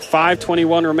got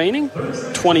 5:21 remaining.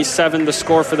 27 the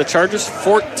score for the Chargers,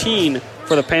 14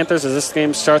 for the Panthers as this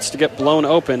game starts to get blown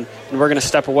open. And we're going to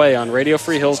step away on Radio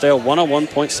Free Hillsdale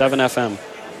 101.7 FM.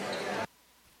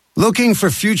 Looking for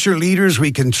future leaders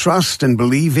we can trust and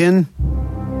believe in?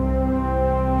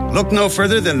 Look no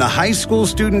further than the high school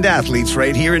student athletes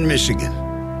right here in Michigan.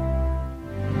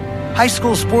 High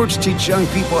school sports teach young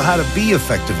people how to be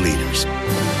effective leaders.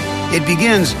 It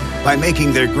begins by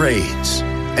making their grades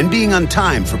and being on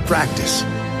time for practice.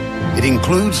 It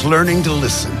includes learning to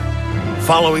listen,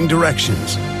 following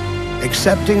directions,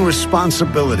 accepting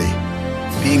responsibility,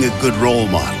 being a good role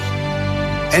model.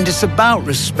 And it's about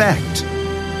respect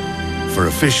for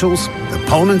officials,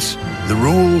 opponents, the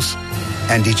rules,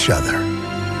 and each other.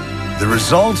 The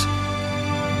result?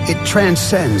 It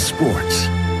transcends sports.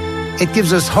 It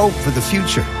gives us hope for the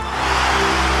future.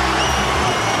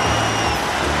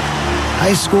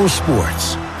 High school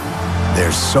sports.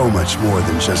 There's so much more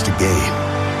than just a game.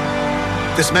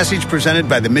 This message presented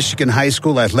by the Michigan High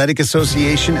School Athletic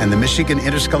Association and the Michigan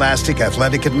Interscholastic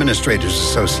Athletic Administrators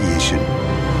Association.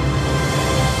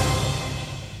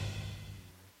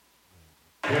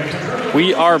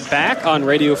 We are back on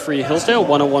Radio Free Hillsdale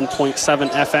 101.7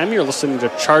 FM. You're listening to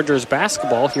Chargers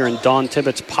basketball here in Dawn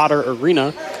Tibbetts Potter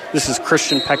Arena. This is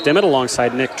Christian Peck-Dimmitt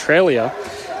alongside Nick Tralia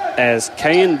as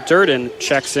Kayan Durden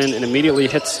checks in and immediately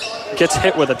gets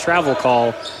hit with a travel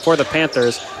call for the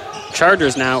Panthers.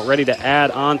 Chargers now ready to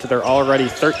add on to their already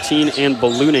 13 and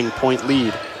ballooning point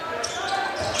lead.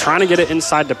 Trying to get it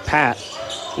inside to Pat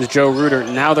is Joe Reuter.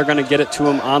 Now they're going to get it to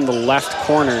him on the left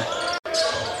corner.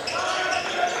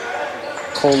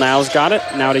 Cole Now's got it.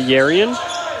 Now to Yarian.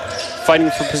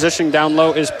 Fighting for position down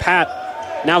low is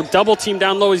Pat. Now double team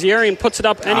down low is Yarian. Puts it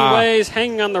up anyways.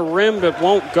 Hanging on the rim, but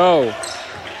won't go.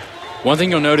 One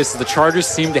thing you'll notice is the Chargers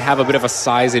seem to have a bit of a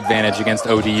size advantage against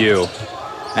ODU.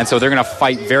 And so they're going to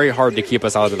fight very hard to keep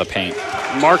us out of the paint.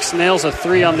 Marks nails a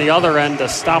three on the other end to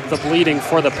stop the bleeding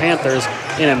for the Panthers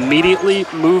and immediately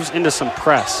moves into some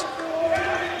press.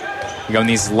 In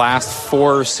these last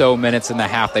 4 or so minutes in the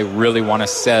half, they really want to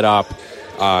set up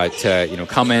to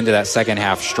come into that second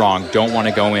half strong. Don't want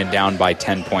to go in down by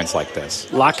 10 points like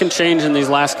this. Lot can change in these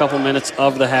last couple minutes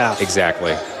of the half.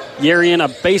 Exactly. Yarian, a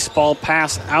baseball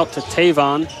pass out to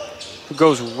Tavon, who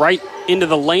goes right into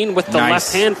the lane with the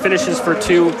left hand, finishes for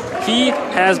 2. He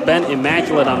has been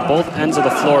immaculate on both ends of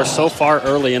the floor so far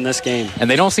early in this game.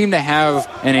 And they don't seem to have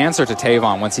an answer to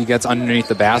Tavon once he gets underneath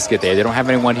the basket there. They don't have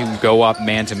anyone who can go up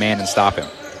man-to-man and stop him.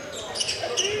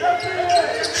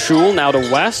 Schul now to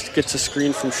West, gets a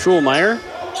screen from Schulmeyer.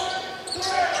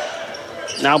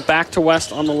 Now back to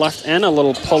West on the left end, a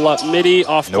little pull-up midi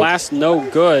off glass, no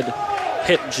good.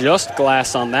 Hit just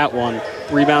glass on that one.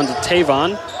 Rebound to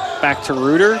Tavon. Back to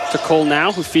Reuter, to Cole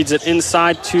Now, who feeds it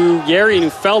inside to Yarian,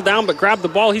 who fell down but grabbed the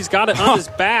ball. He's got it on his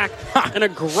back. And a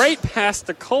great pass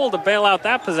to Cole to bail out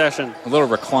that possession. A little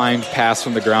reclined pass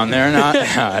from the ground there.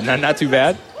 Not too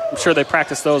bad. I'm sure they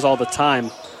practice those all the time.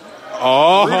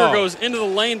 Oh. Reuter goes into the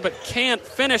lane but can't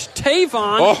finish.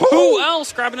 Tavon, who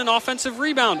else grabbing an offensive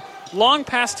rebound? Long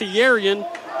pass to Yarian.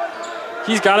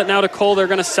 He's got it now to Cole. They're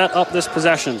going to set up this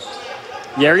possession.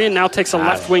 Yarian now takes a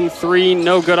left wing three.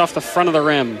 No good off the front of the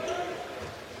rim.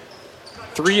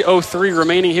 3:03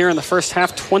 remaining here in the first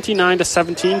half.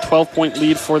 29-17, 12-point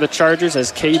lead for the Chargers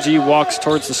as KG walks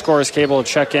towards the scorer's cable to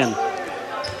check in.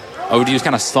 ODU's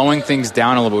kind of slowing things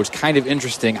down a little bit, which is kind of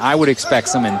interesting. I would expect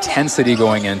some intensity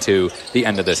going into the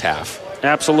end of this half.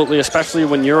 Absolutely, especially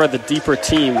when you're the deeper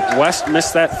team. West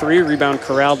missed that 3, rebound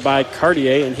corralled by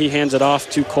Cartier, and he hands it off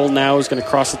to Cole Now, who's going to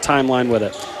cross the timeline with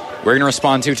it. We're going to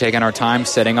respond to taking our time,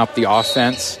 setting up the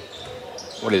offense.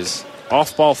 What is?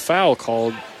 Off-ball foul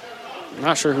called. I'm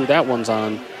not sure who that one's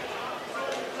on.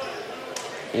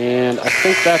 And I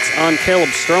think that's on Caleb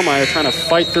Strohmeyer trying to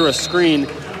fight through a screen.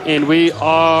 And we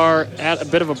are at a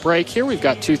bit of a break here. We've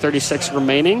got 2:36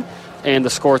 remaining. And the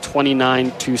score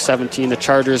 29-17. The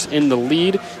Chargers in the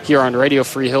lead here on Radio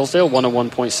Free Hillsdale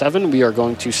 101.7. We are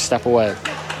going to step away.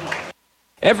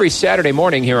 Every Saturday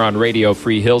morning here on Radio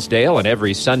Free Hillsdale and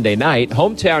every Sunday night,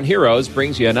 Hometown Heroes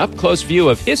brings you an up-close view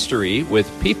of history with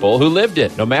people who lived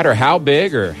it. No matter how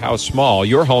big or how small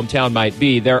your hometown might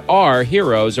be, there are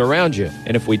heroes around you.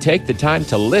 And if we take the time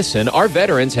to listen, our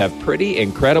veterans have pretty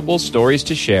incredible stories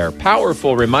to share,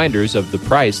 powerful reminders of the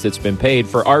price that's been paid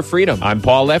for our freedom. I'm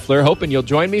Paul Leffler, hoping you'll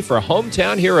join me for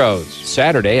Hometown Heroes,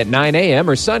 Saturday at 9 a.m.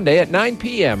 or Sunday at 9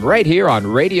 p.m. right here on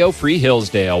Radio Free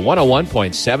Hillsdale,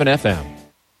 101.7 FM.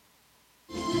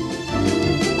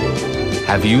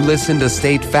 Have you listened to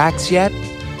State Facts yet?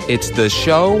 It's the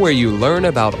show where you learn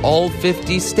about all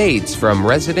 50 states from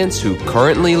residents who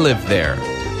currently live there.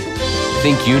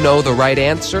 Think you know the right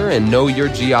answer and know your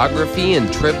geography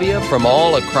and trivia from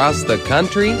all across the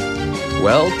country?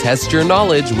 Well, test your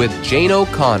knowledge with Jane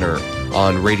O'Connor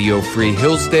on Radio Free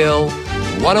Hillsdale,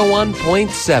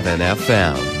 101.7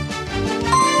 FM.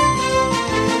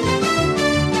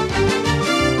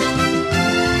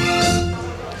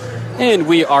 And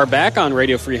we are back on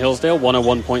Radio Free Hillsdale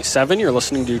 101.7. You're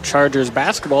listening to Chargers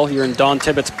basketball here in Don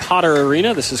Tibbetts Potter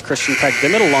Arena. This is Christian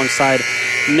Peck-Dimmitt alongside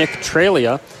Nick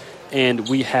Tralia. And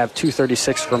we have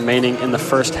 2:36 remaining in the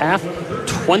first half.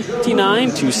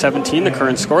 29-17 the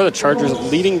current score. The Chargers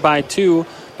leading by 2.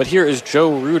 But here is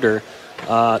Joe Reuter.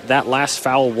 That last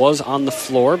foul was on the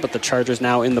floor, but the Chargers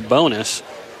now in the bonus.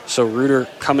 So Reuter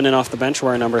coming in off the bench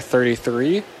wearing number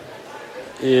 33.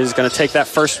 Is going to take that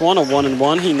first one, a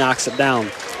 1-and-1. He knocks it down.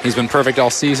 He's been perfect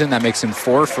all season. That makes him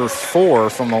 4 for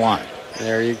 4 from the line.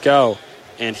 There you go.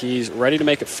 And he's ready to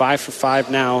make it 5 for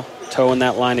 5 now, toeing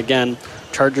that line again.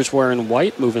 Chargers wearing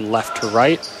white, moving left to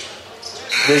right.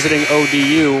 Visiting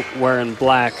ODU wearing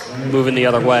black, moving the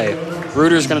other way.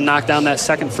 Reuter's going to knock down that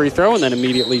second free throw and then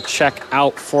immediately check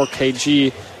out for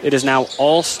KG. It is now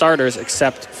all starters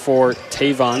except for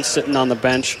Tavon sitting on the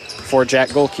bench for Jack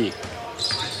Golke.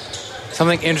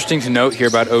 Something interesting to note here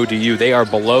about ODU, they are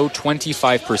below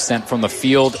 25% from the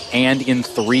field and in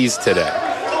threes today.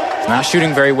 It's not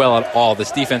shooting very well at all. This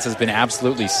defense has been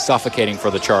absolutely suffocating for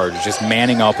the Chargers, just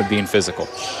manning up and being physical.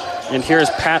 And here's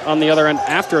Pat on the other end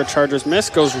after a Chargers miss.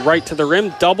 Goes right to the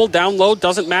rim. Double down low.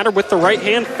 Doesn't matter. With the right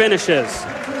hand, finishes.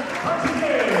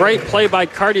 Great play by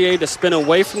Cartier to spin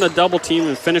away from the double team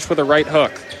and finish with a right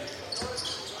hook.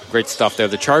 Great stuff there.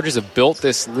 The Chargers have built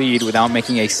this lead without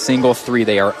making a single three.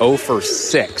 They are 0 for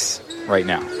 6 right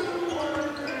now.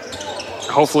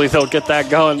 Hopefully they'll get that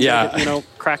going. Yeah.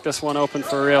 Crack this one open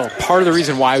for real. Part of the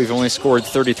reason why we've only scored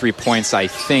 33 points, I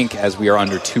think, as we are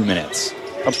under 2 minutes.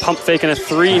 A pump fake and a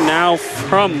three now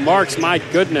from Marks. My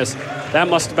goodness, that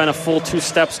must have been a full 2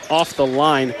 steps off the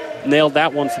line. Nailed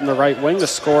that one from the right wing. The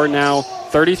score now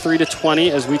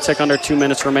 33-20 as we tick under 2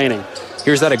 minutes remaining.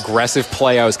 Here's that aggressive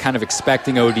play I was kind of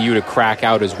expecting ODU to crack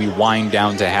out as we wind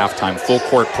down to halftime. Full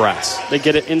court press. They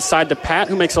get it inside to Pat,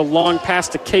 who makes a long pass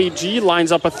to KG,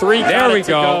 lines up a three. There we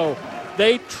go.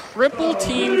 They triple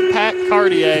teamed Pat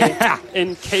Cartier,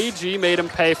 and KG made him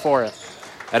pay for it.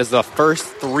 That is the first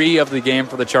 3 of the game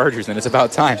for the Chargers, and it's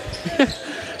about time.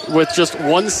 With just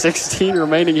 1:16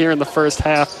 remaining here in the first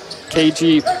half,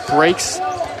 KG breaks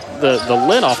the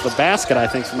lid off the basket, I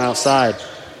think, from outside.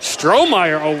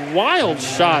 Strohmeyer, a wild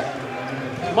shot.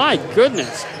 My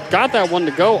goodness. Got that one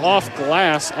to go off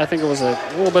glass. I think it was a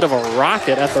little bit of a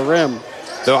rocket at the rim.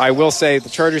 Though I will say the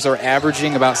Chargers are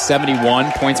averaging about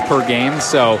 71 points per game,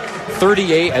 so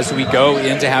 38 as we go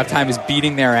into halftime is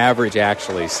beating their average,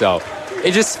 actually. So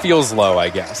it just feels low, I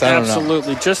guess. I don't know.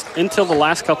 Absolutely. Just until the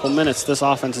last couple minutes, this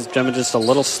offense has been just a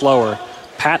little slower.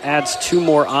 Pat adds 2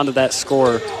 more onto that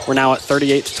score. We're now at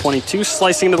 38-22.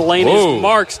 Slicing to the lane is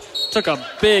Marks. Took a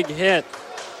big hit.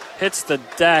 Hits the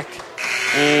deck.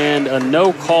 And a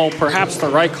no call, perhaps the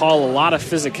right call, a lot of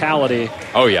physicality.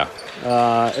 Oh, yeah.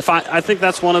 I think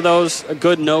that's one of those, a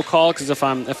good no call, because if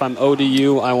I'm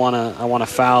ODU, I wanna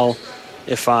foul.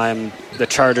 If I'm the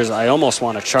Chargers, I almost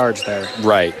want to charge there.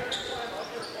 Right.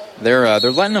 They're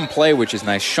letting him play, which is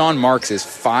nice. Sean Marks is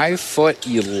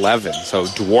 5'11", so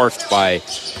dwarfed by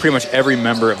pretty much every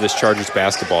member of this Chargers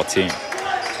basketball team.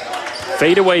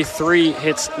 Fadeaway 3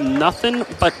 hits nothing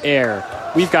but air.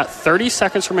 We've got 30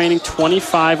 seconds remaining,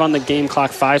 25 on the game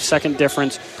clock, 5-second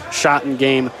difference, shot in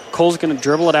game. Cole's going to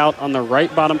dribble it out on the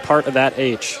right bottom part of that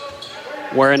H.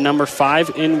 Wearing number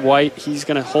 5 in white, he's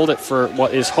going to hold it for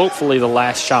what is hopefully the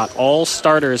last shot. All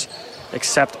starters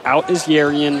except out is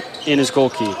Yarian, in his goal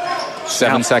key.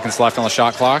 7 seconds left on the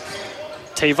shot clock.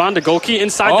 Tavon to goal key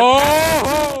inside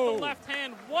the left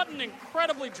hand. What an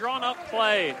incredibly drawn-up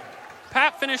play.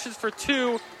 Pat finishes for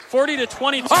 2,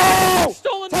 40-22. Oh!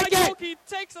 Stolen by Goki,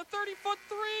 takes a 30-foot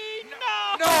three.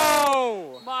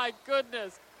 No! My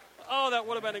goodness. Oh, that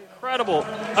would have been incredible.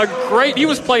 He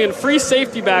was playing free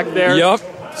safety back there. Yep.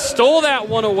 Stole that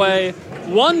one away.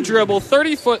 One dribble,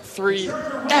 30-foot three,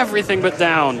 everything but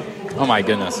down. Oh, my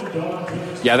goodness.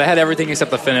 Yeah, that had everything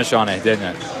except the finish on it,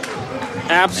 didn't it?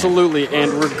 Absolutely,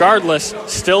 and regardless,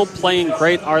 still playing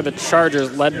great are the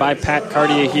Chargers, led by Pat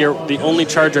Cartier here, the only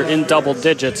Charger in double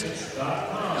digits.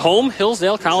 Home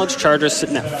Hillsdale College Chargers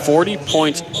sitting at 40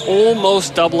 points,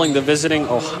 almost doubling the visiting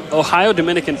Ohio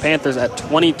Dominican Panthers at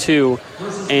 22,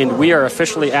 and we are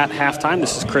officially at halftime.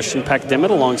 This is Christian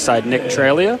Peck-Dimmitt alongside Nick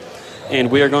Tralia, and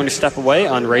we are going to step away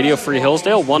on Radio Free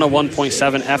Hillsdale,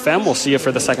 101.7 FM. We'll see you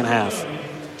for the second half.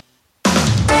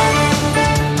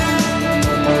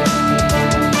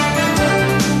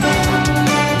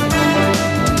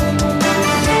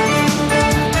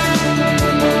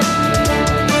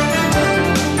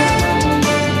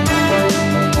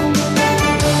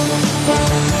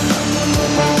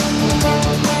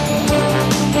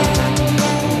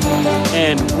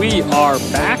 We are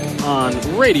back on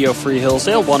Radio Free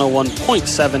Hillsdale,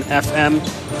 101.7 FM.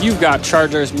 You've got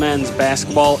Chargers men's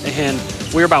basketball, and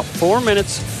we're about 4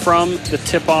 minutes from the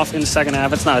tip-off in second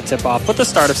half. It's not a tip-off, but the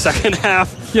start of second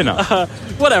half. You know.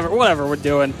 Whatever we're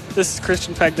doing. This is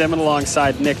Christian Peck-Dimmitt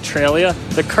alongside Nick Tralia.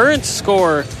 The current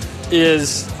score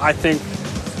is, I think,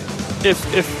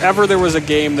 if ever there was a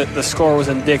game that the score was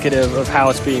indicative of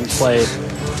how it's being played,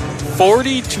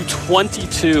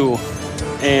 40-22,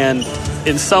 and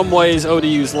in some ways,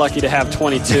 ODU's lucky to have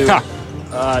 22.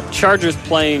 Chargers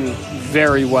playing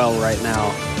very well right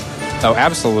now. Oh,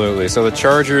 absolutely. So the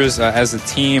Chargers, as a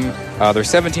team, they're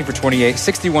 17 for 28,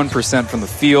 61% from the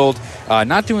field.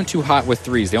 Not doing too hot with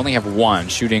threes. They only have 1,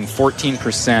 shooting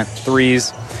 14%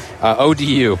 threes.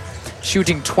 ODU,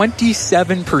 shooting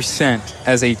 27%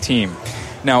 as a team.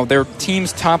 Now, their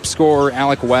team's top scorer,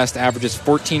 Alec West, averages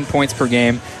 14 points per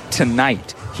game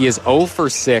tonight. He is 0 for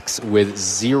 6 with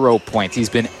 0 points. He's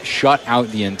been shut out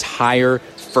the entire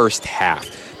first half.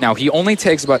 Now, he only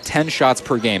takes about 10 shots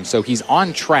per game, so he's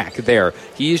on track there.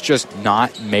 He's just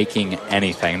not making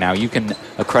anything. Now, you can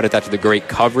credit that to the great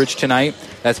coverage tonight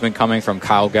that's been coming from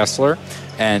Kyle Gessler.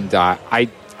 And I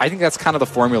think that's kind of the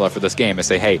formula for this game, is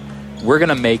say, hey, we're going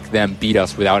to make them beat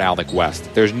us without Alec West.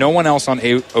 There's no one else on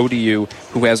ODU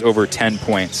who has over 10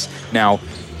 points. Now,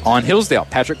 on Hillsdale,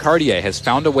 Patrick Cartier has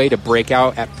found a way to break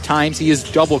out. At times, he is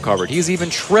double covered. He's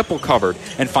even triple covered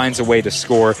and finds a way to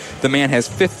score. The man has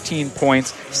 15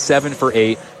 points, 7 for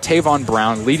 8. Tavon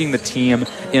Brown leading the team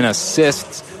in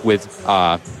assists with,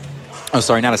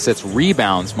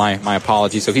 rebounds. My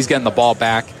apologies. So he's getting the ball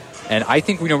back. And I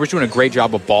think we're doing a great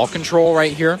job of ball control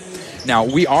right here. Now,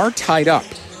 we are tied up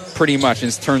pretty much in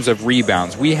terms of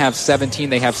rebounds. We have 17,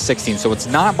 they have 16. So it's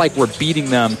not like we're beating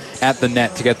them at the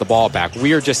net to get the ball back.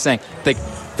 We are just saying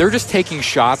they're just taking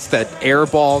shots that air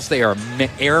balls. They are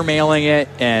airmailing it,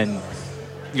 and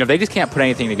they just can't put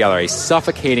anything together. A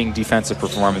suffocating defensive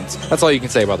performance. That's all you can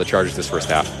say about the Chargers this first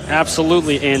half.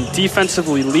 Absolutely, and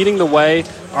defensively leading the way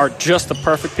are just the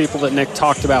perfect people that Nick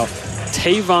talked about.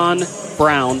 Tavon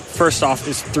Brown, first off,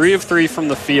 is 3 of 3 from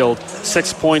the field,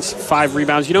 6 points, 5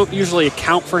 rebounds. You don't usually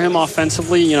account for him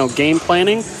offensively, game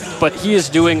planning, but he is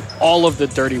doing all of the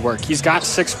dirty work. He's got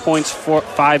 6 points,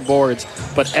 5 boards,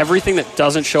 but everything that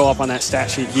doesn't show up on that stat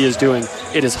sheet he is doing.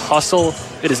 It is hustle,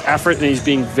 it is effort, and he's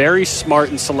being very smart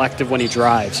and selective when he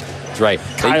drives. That's right.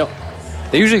 Kyle...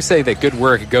 They usually say that good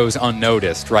work goes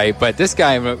unnoticed, right? But this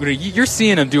guy, you're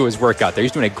seeing him do his work out there.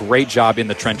 He's doing a great job in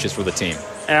the trenches for the team.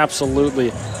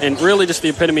 Absolutely. And really just the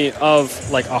epitome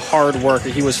of a hard worker.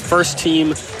 He was first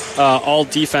team all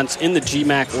defense in the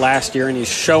GMAC last year, and he's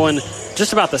showing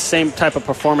just about the same type of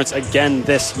performance again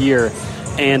this year.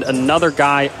 And another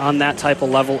guy on that type of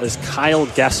level is Kyle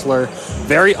Gessler.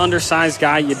 Very undersized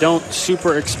guy. You don't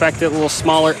super expect it, a little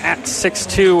smaller at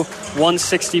 6'2",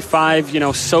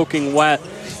 165, soaking wet.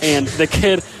 And the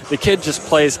kid just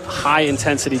plays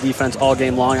high-intensity defense all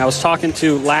game long. I was talking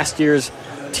to last year's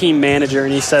team manager,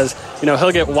 and he says,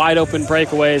 he'll get wide-open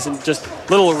breakaways and just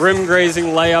little rim-grazing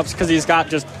layups because he's got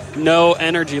just no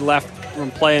energy left from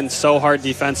playing so hard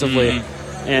defensively. Mm-hmm.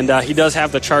 And he does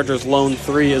have the Chargers' lone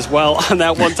 3 as well on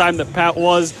that one time that Pat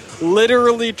was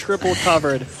literally triple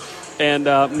covered and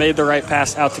made the right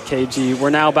pass out to KG. We're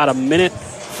now about a minute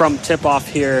from tip-off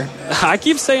here. I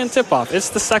keep saying tip-off. It's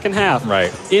the second half.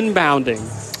 Right. Inbounding.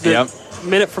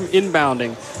 Minute from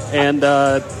inbounding. And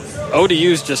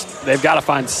ODU's they've got to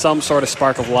find some sort of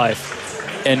spark of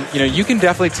life. And, you can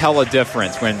definitely tell a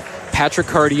difference when Patrick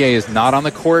Cartier is not on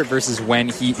the court versus when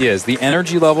he is. The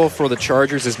energy level for the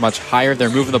Chargers is much higher. They're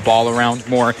moving the ball around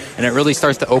more, and it really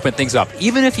starts to open things up.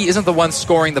 Even if he isn't the one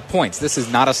scoring the points, this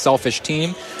is not a selfish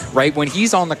team, right? When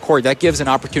he's on the court, that gives an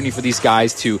opportunity for these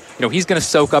guys to, he's going to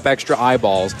soak up extra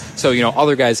eyeballs, so,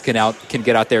 other guys can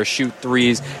get out there, shoot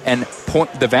threes, and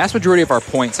the vast majority of our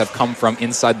points have come from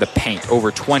inside the paint,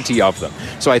 over 20 of them.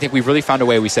 So I think we've really found a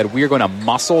way. We said we're going to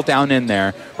muscle down in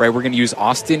there, right? We're going to use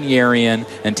Austin Yarian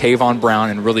and Tavon Brown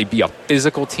and really be a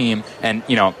physical team. And,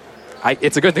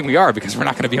 it's a good thing we are, because we're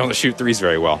not going to be able to shoot threes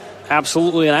very well.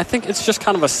 Absolutely. And I think it's just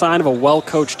kind of a sign of a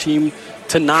well-coached team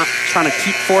to not trying to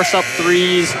force up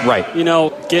threes. Right.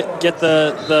 Get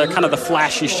the kind of the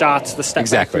flashy shots, the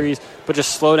step-back threes, but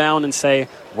just slow down and say,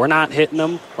 we're not hitting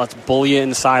them. Let's bully you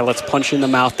inside. Let's punch you in the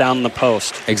mouth down in the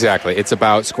post. Exactly. It's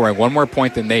about scoring one more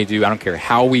point than they do. I don't care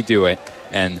how we do it.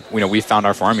 And, we found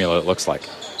our formula, it looks like.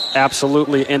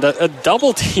 Absolutely. And a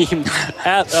double team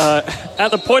at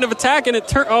the point of attack, and it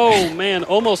turned,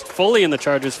 almost fully in the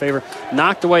Chargers' favor.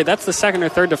 Knocked away. That's the second or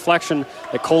third deflection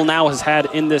that Cole now has had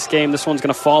in this game. This one's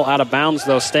going to fall out of bounds,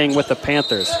 though, staying with the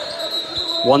Panthers.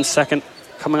 1 second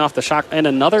coming off the shot. And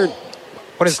another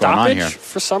stoppage going on here?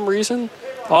 For some reason.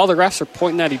 All the refs are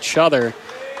pointing at each other,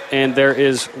 and there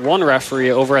is one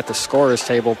referee over at the scorer's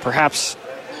table, perhaps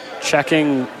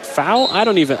checking foul? I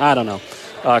don't know.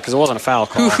 Because it wasn't a foul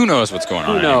call. Who knows what's going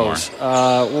on Who knows?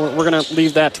 We're going to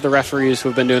leave that to the referees, who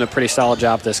have been doing a pretty solid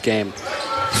job this game.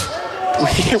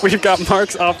 We've got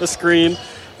Marks off the screen.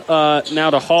 Now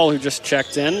to Hall, who just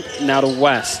checked in. Now to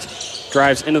West.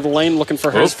 Drives into the lane looking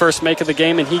for his first make of the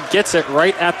game, and he gets it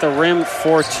right at the rim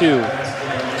for 2.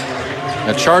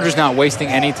 The Chargers not wasting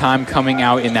any time coming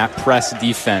out in that press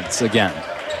defense again.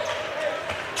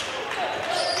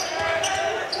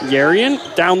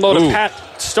 Yarian, down low to Pat.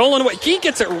 Stolen away. He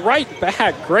gets it right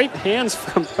back. Great hands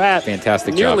from Pat.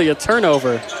 Fantastic Nearly job. A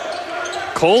turnover.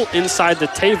 Cole inside the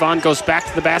Tavon. Goes back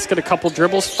to the basket. A couple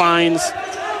dribbles. Finds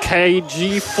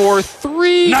KG for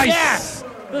 3. Nice. Yes!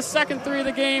 The second 3 of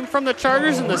the game from the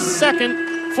Chargers, and the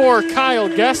second for Kyle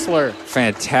Gessler.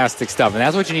 Fantastic stuff, and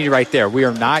that's what you need right there. We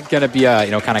are not going to be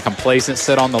a kind of complacent,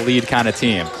 sit on the lead kind of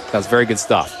team. That's very good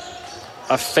stuff.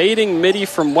 A fading midi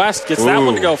from West gets that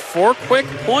one to go. 4 quick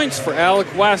points for Alec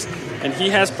West, and he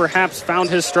has perhaps found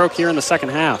his stroke here in the second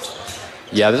half.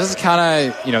 Yeah, this is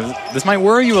kind of, this might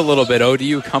worry you a little bit.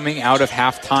 ODU coming out of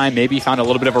halftime, maybe found a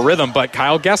little bit of a rhythm, but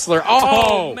Kyle Gessler,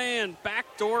 oh man,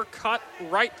 backdoor cut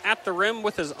right at the rim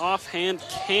with his offhand.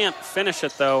 Can't finish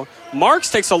it, though. Marks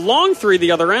takes a long three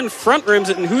the other end, front rims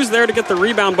it, and who's there to get the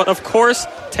rebound? But, of course,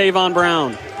 Tavon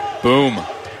Brown. Boom.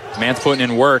 Man's putting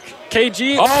in work.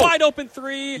 KG, wide open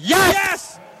three.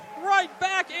 Yes! Right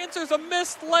back, answers a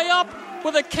missed layup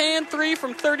with a can three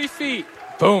from 30 feet.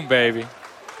 Boom, baby.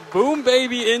 Boom,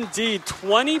 baby, indeed.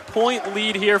 20-point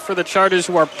lead here for the Chargers,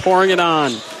 who are pouring it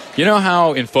on. You know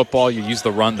how in football you use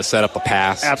the run to set up a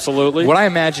pass? Absolutely. What I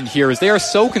imagine here is they are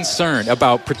so concerned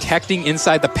about protecting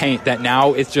inside the paint that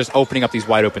now it's just opening up these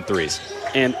wide open threes.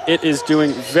 And it is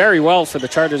doing very well for the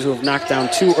Chargers, who have knocked down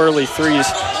 2 early threes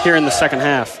here in the second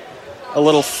half. A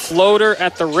little floater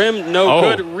at the rim, no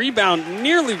good. Rebound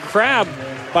nearly grabbed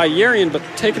by Yerian, but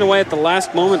taken away at the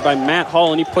last moment by Matt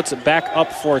Hall, and he puts it back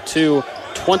up for 2.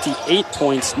 28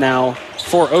 points now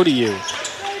for ODU.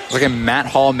 Look at Matt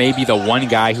Hall, maybe the one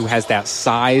guy who has that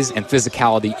size and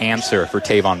physicality answer for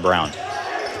Tavon Brown.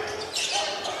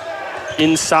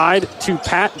 Inside to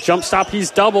Pat, jump stop, he's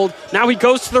doubled. Now he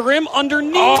goes to the rim,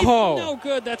 underneath. No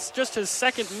good, that's just his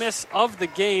second miss of the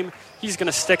game. He's going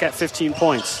to stick at 15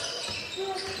 points.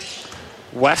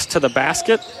 West to the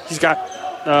basket. He's got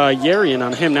Yerian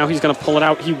on him. Now he's going to pull it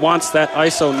out. He wants that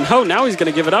ISO. No, now he's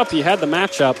going to give it up. He had the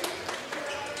matchup.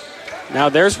 Now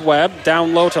there's Webb,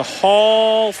 down low to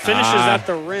Hall, finishes at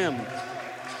the rim.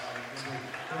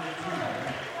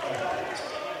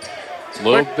 A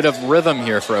little bit of rhythm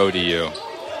here for ODU.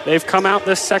 They've come out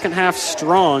this second half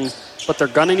strong, but they're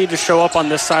going to need to show up on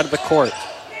this side of the court.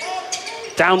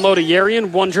 Down low to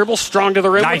Yerian, one dribble, strong to the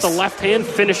rim with the left hand,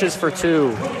 finishes for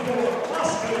 2.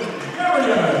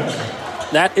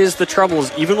 That is the trouble, is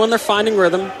even when they're finding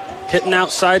rhythm, hitting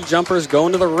outside jumpers,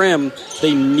 going to the rim,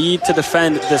 they need to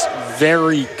defend this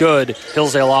very good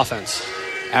Hillsdale offense.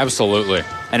 Absolutely.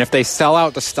 And if they sell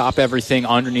out to stop everything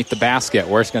underneath the basket,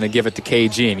 we're just going to give it to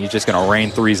KG, and he's just going to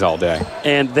rain threes all day.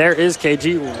 And there is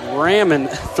KG ramming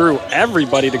through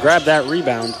everybody to grab that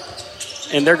rebound.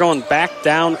 And they're going back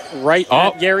down right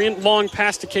at Yerian. Long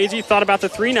pass to KG. Thought about the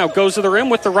three. Now goes to the rim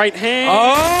with the right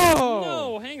hand.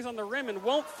 No, hangs on the rim and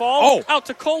won't fall. Out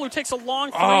to Cole, who takes a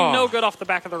long three. No good off the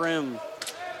back of the rim.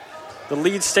 The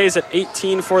lead stays at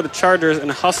 18 for the Chargers, and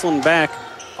hustling back.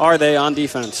 Are they on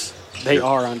defense? They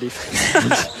are on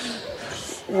defense.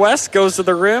 West goes to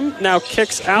the rim, now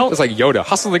kicks out. It's like Yoda.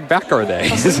 Hustling back, are they?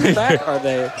 Hustling back, are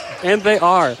they? And they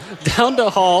are. Down to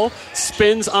Hall,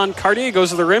 spins on Cartier,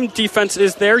 goes to the rim. Defense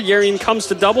is there. Yerian comes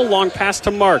to double, long pass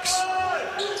to Marks.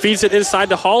 Feeds it inside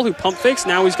to Hall, who pump fakes.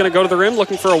 Now he's going to go to the rim,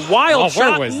 looking for a wild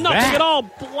shot. Nothing at all.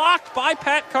 Blocked by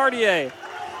Pat Cartier.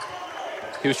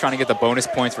 He was trying to get the bonus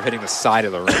points for hitting the side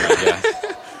of the rim, I guess.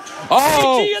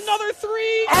 KG, another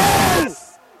three.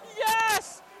 Yes!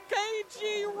 Yes!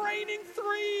 KG raining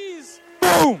threes.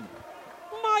 Boom!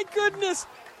 My goodness.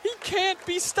 He can't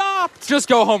be stopped. Just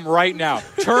go home right now.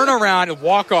 Turn around and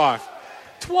walk off.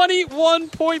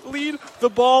 21-point lead. The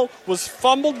ball was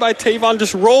fumbled by Tavon,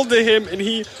 just rolled to him, and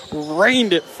he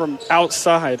rained it from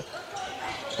outside.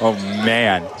 Oh,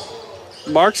 man.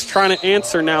 Mark's trying to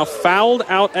answer now. Fouled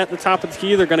out at the top of the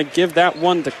key. They're going to give that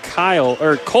one to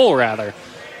Cole, rather.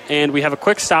 And we have a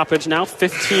quick stoppage now.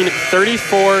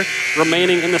 15:34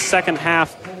 remaining in the second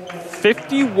half.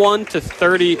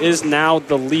 51-30 is now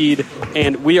the lead.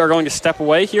 And we are going to step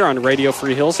away here on Radio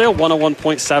Free Hillsdale,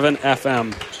 101.7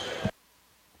 FM.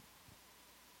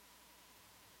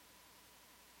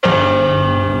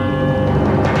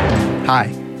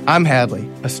 Hi, I'm Hadley,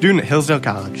 a student at Hillsdale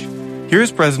College.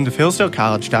 Here's President of Hillsdale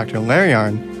College, Dr. Larry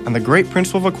Arnn, on the great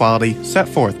principle of equality set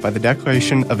forth by the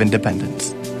Declaration of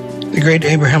Independence. The great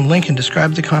Abraham Lincoln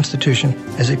described the Constitution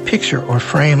as a picture or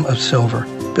frame of silver,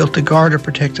 built to guard or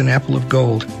protect an apple of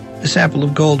gold. This apple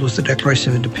of gold was the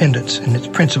Declaration of Independence and its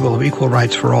principle of equal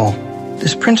rights for all.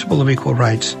 This principle of equal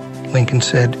rights, Lincoln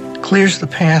said, clears the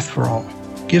path for all,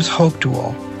 gives hope to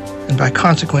all, and by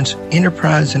consequence,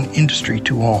 enterprise and industry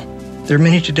to all. There are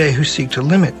many today who seek to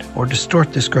limit or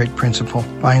distort this great principle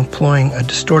by employing a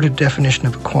distorted definition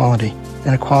of equality,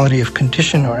 an equality of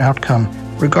condition or outcome,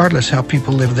 regardless how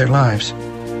people live their lives.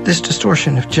 This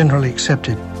distortion, if generally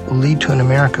accepted, will lead to an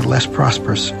America less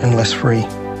prosperous and less free.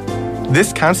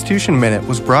 This Constitution Minute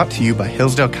was brought to you by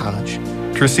Hillsdale College.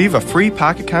 To receive a free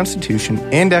pocket Constitution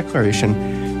and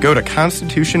Declaration, go to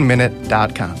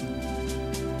constitutionminute.com.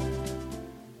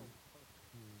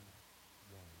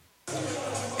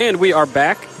 And we are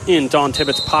back in Dawn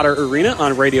Tibbetts Potter Arena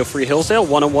on Radio Free Hillsdale,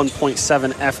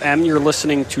 101.7 FM. You're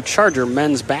listening to Charger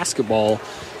men's basketball.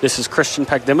 This is Christian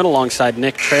Peck-Dimmitt alongside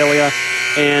Nick Tralia.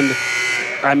 And,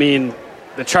 I mean,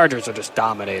 the Chargers are just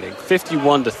dominating.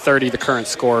 51-30 the current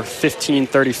score,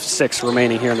 15-36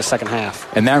 remaining here in the second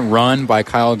half. And that run by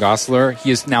Kyle Gosler,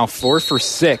 he is now 4 for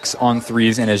 6 on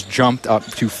threes and has jumped up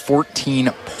to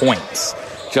 14 points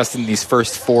just in these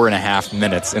first 4.5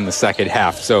 minutes in the second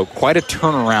half. So quite a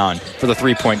turnaround for the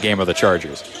three-point game of the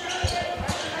Chargers.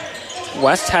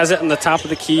 West has it in the top of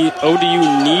the key.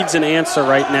 ODU needs an answer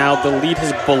right now. The lead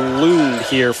has ballooned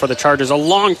here for the Chargers. A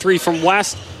long three from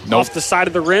West off the side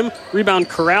of the rim. Rebound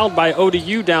corralled by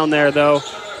ODU down there, though.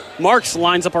 Marks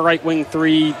lines up a right wing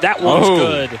three. That one's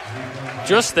good.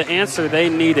 Just the answer they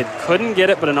needed. Couldn't get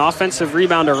it, but an offensive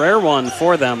rebound, a rare one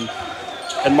for them.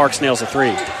 And Marks nails a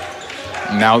three.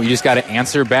 Now you just got to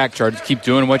answer back, Chargers. Keep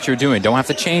doing what you're doing. Don't have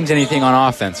to change anything on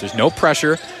offense. There's no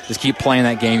pressure. Just keep playing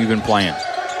that game you've been playing.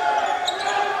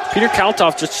 Peter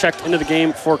Kaltoff just checked into the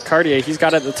game for Cartier. He's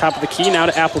got it at the top of the key now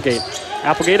to Applegate.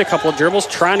 Applegate, a couple of dribbles,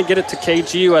 trying to get it to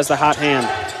KG, who has the hot hand.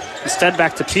 Instead,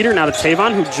 back to Peter, now to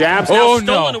Tavon, who jabs. Now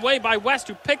stolen away by West,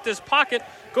 who picked his pocket.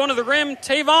 Going to the rim,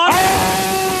 Tavon.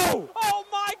 Oh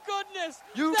my goodness.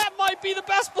 That might be the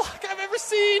best block I've ever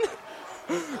seen.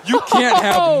 You can't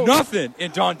have nothing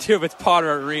in Dawn Tibbetts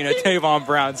Potter Arena, Tavon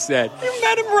Brown said. You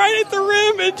met him right at the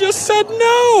rim and just said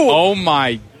no. Oh,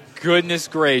 my goodness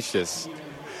gracious.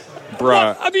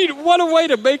 Bruh. I mean, what a way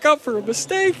to make up for a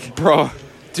mistake. Bro,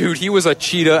 dude, he was a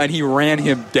cheetah, and he ran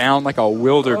him down like a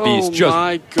wildebeest. Oh,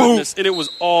 my goodness. And it was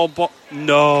all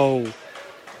No,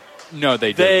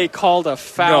 they didn't. They called a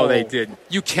foul. No, they didn't.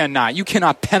 You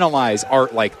cannot penalize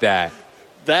art like that.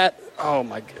 Oh,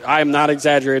 my God. I am not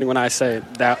exaggerating when I say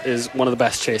that is one of the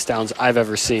best chase downs I've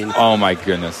ever seen. Oh, my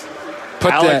goodness.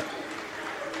 Put that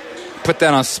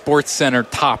on SportsCenter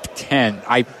top 10.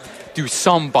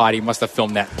 Somebody must have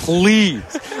filmed that. Please.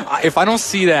 If I don't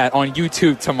see that on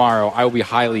YouTube tomorrow, I will be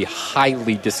highly,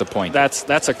 highly disappointed.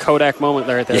 That's a Kodak moment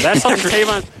right there. That's something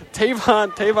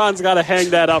Tavon's got to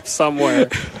hang that up somewhere.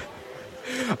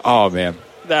 Oh, man.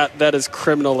 That is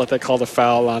criminal that they called a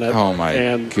foul on it. Oh, my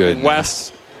goodness.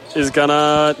 West is going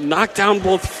to knock down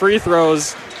both free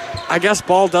throws. I guess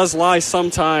ball does lie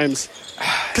sometimes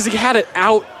because he had it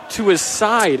out to his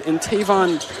side, and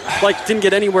Tavon didn't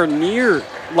get anywhere near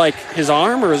his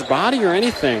arm or his body or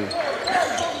anything.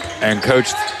 And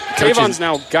Tavon's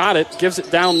now got it, gives it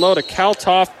down low to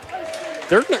Kaltoff.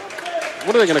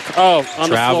 What are they going to call? Oh, on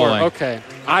Traveling. the floor. Okay.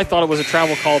 I thought it was a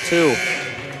travel call too.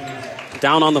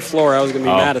 Down on the floor. I was going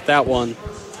to be mad at that one.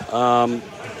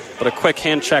 But a quick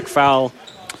hand check foul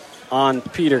on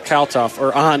Peter Kaltoff,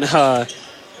 or on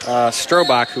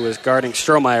Strohbach, who was guarding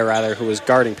Strohmeyer, who was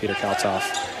guarding Peter Kaltoff.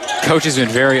 Coach has been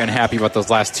very unhappy about those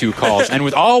last two calls. And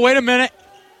wait a minute.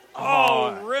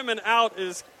 Rimming out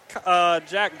is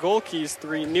Jack Golke's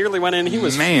three. Nearly went in. He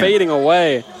was fading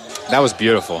away. That was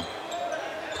beautiful.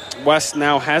 West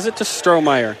now has it to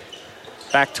Strohmeyer.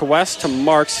 Back to West, to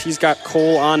Marks. He's got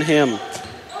Cole on him.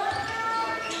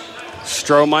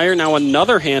 Strohmeyer, now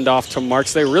another handoff to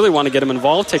Marks. They really want to get him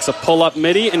involved. Takes a pull-up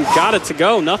midi and got it to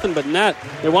go. Nothing but net.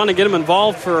 They want to get him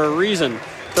involved for a reason.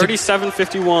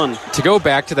 37-51. To go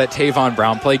back to that Tavon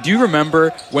Brown play, do you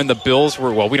remember when the Bills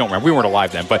were, we don't remember, we weren't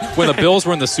alive then, but when the Bills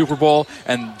were in the Super Bowl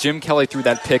and Jim Kelly threw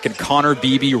that pick and Connor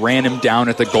Beebe ran him down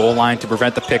at the goal line to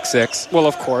prevent the pick six? Well,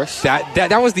 of course.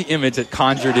 That was the image that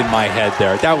conjured in my head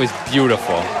there. That was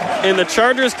beautiful. And the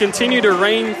Chargers continue to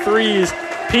rain threes.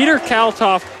 Peter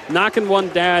Kaltoff knocking one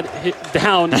down,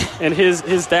 and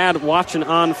his dad watching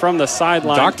on from the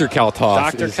sideline. Dr.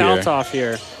 Kaltoff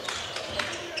here.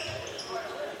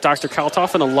 Dr.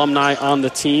 Kaltoff, an alumni on the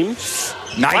team.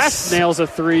 Nice. West nails a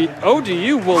three.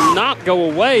 ODU will not go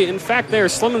away. In fact, they are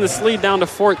slimming this lead down to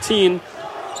 14.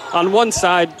 On one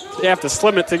side, they have to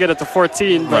slim it to get it to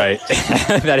 14. But right.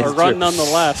 That is a run true.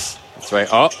 Nonetheless. That's right.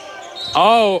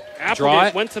 Oh,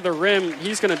 Applegate went to the rim.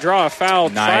 He's going to draw a foul.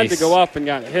 Nice. Tried to go up and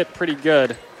got hit pretty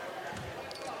good.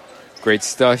 Great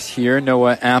stuff here.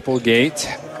 Noah Applegate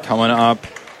coming up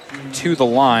to the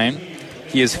line.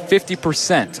 He is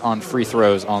 50% on free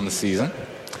throws on the season.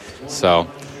 So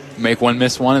make one,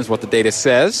 miss one is what the data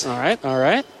says. All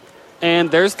right.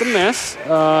 And there's the miss.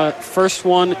 First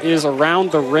one is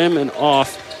around the rim and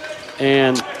off.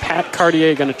 And Pat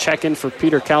Cartier going to check in for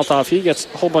Peter Kaltoff. He gets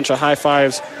a whole bunch of high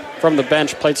fives from the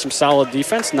bench, played some solid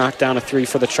defense, knocked down a three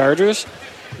for the Chargers.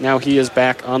 Now he is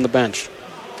back on the bench.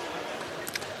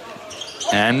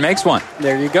 And makes one.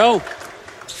 There you go.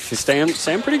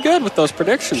 Staying pretty good with those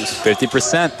predictions.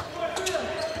 50%.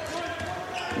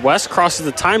 West crosses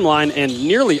the timeline and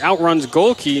nearly outruns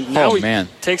Golke. Now he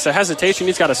takes a hesitation.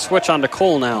 He's got to switch on to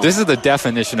Cole now. This is the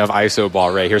definition of iso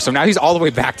ball right here. So now he's all the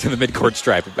way back to the midcourt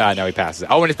stripe. Now he passes it.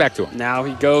 Oh, and it's back to him. Now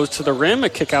he goes to the rim. A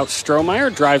kick out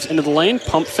Strohmeyer. Drives into the lane.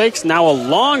 Pump fakes. Now a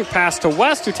long pass to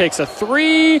West, who takes a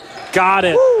three. Got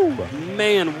it. Woo.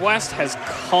 Man, West has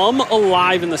come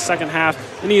alive in the second half,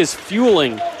 and he is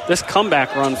fueling this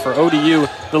comeback run for ODU.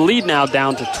 The lead now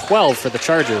down to 12 for the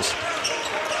Chargers.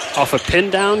 Off a pin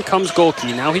down comes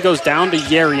Golke. Now he goes down to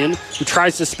Yarian, who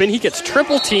tries to spin. He gets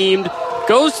triple teamed,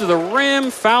 goes to the rim,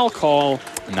 foul call.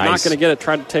 Nice. Not going to get it.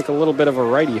 Tried to take a little bit of a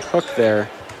righty hook there.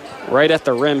 Right at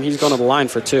the rim. He's going to the line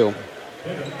for two.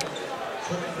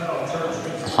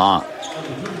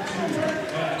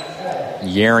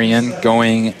 Yarian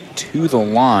going to the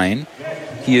line.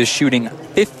 He is shooting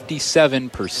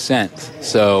 57%.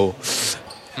 So,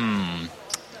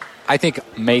 I think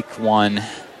make one,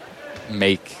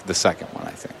 make the second one,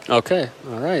 I think. Okay,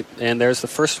 all right. And there's the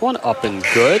first one, up and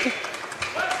good.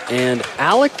 And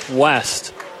Alec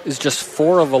West is just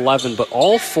 4 of 11, but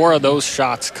all 4 of those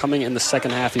shots coming in the second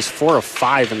half. He's 4 of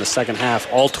 5 in the second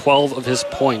half, all 12 of his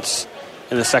points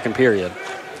in the second period.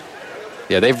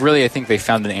 Yeah, they've really, I think they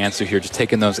found an answer here, just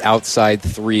taking those outside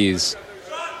threes.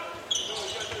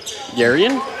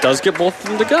 Yarian does get both of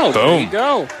them to go. Boom. There you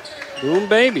go. Boom,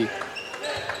 baby.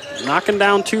 Knocking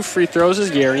down 2 free throws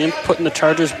is Yarian, putting the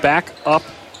Chargers back up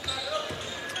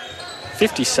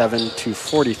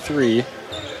 57-43.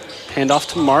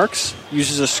 Handoff to Marks.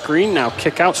 Uses a screen. Now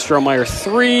kick out. Strohmeyer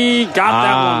 3. Got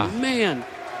that one. Man,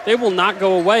 they will not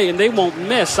go away, and they won't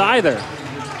miss either.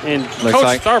 And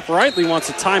Coach Tharp rightly wants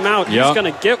a timeout. He's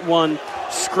going to get one.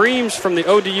 Screams from the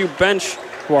ODU bench,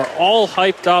 who are all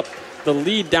hyped up. The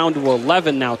lead down to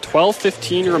 11 now.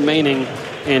 12:15 remaining.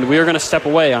 And we are going to step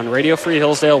away on Radio Free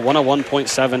Hillsdale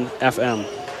 101.7 FM.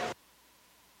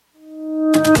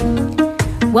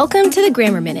 Welcome to the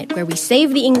Grammar Minute, where we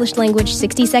save the English language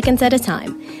 60 seconds at a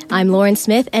time. I'm Lauren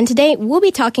Smith, and today we'll be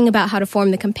talking about how to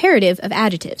form the comparative of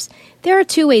adjectives. There are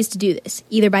 2 ways to do this,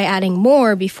 either by adding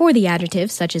more before the adjective,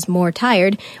 such as more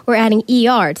tired, or adding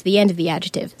ER to the end of the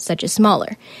adjective, such as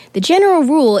smaller. The general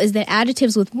rule is that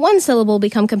adjectives with 1 syllable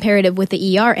become comparative with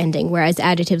the ER ending, whereas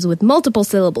adjectives with multiple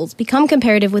syllables become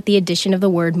comparative with the addition of the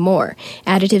word more.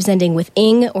 Adjectives ending with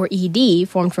ing or ed,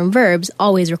 formed from verbs,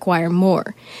 always require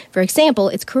more. For example,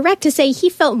 it's correct to say he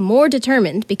felt more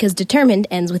determined because determined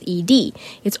ends with ed.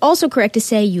 It's also correct to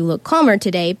say you look calmer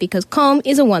today because calm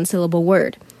is a 1-syllable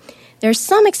word. There are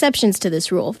some exceptions to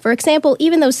this rule. For example,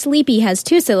 even though sleepy has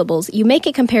 2 syllables, you make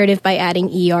it comparative by adding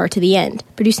ER to the end,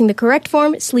 producing the correct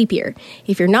form, sleepier.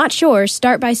 If you're not sure,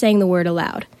 start by saying the word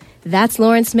aloud. That's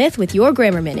Lauren Smith with your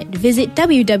Grammar Minute. Visit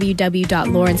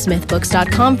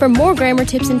www.laurensmithbooks.com for more grammar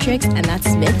tips and tricks, and that's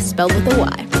Smith spelled with a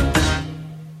Y.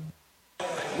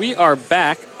 We are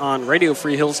back on Radio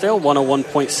Free Hillsdale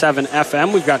 101.7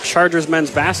 FM. We've got Chargers men's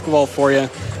basketball for you.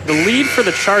 The lead for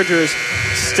the Chargers,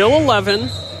 still 11.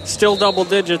 Still double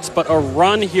digits, but a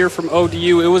run here from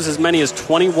ODU. It was as many as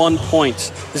 21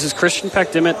 points. This is Christian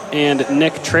Peck-Dimmitt and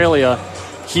Nick Tralia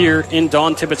here in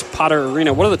Dawn Tibbetts Potter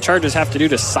Arena. What do the Chargers have to do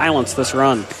to silence this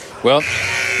run? Well,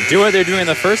 do what they're doing in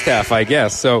the first half, I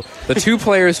guess. So the 2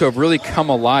 players who have really come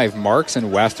alive, Marks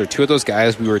and West, are 2 of those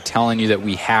guys we were telling you that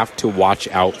we have to watch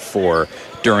out for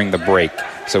during the break.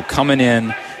 So coming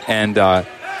in and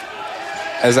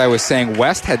as I was saying,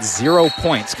 West had 0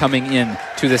 points coming in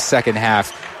to the second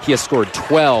half. He has scored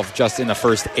 12 just in the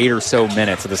first 8 or so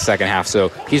minutes of the second half, so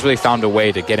he's really found a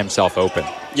way to get himself open.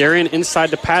 Yarian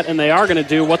inside to Pat, and they are going to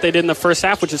do what they did in the first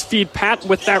half, which is feed Pat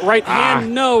with that right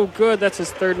hand. No good. That's his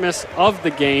 3rd miss of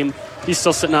the game. He's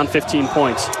still sitting on 15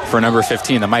 points. For number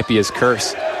 15, that might be his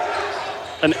curse.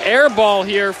 An air ball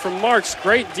here from Marks.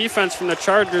 Great defense from the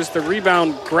Chargers. The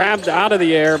rebound grabbed out of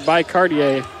the air by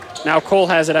Cartier. Now Cole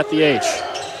has it at the H.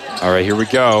 All right, here we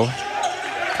go.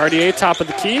 Cartier, top of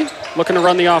the key, looking to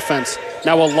run the offense.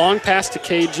 Now a long pass to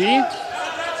KG.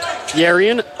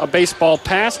 Yarian, a baseball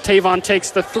pass. Tavon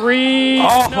takes the 3.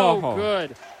 Oh. No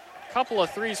good. Couple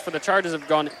of threes for the Chargers have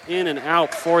gone in and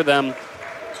out for them.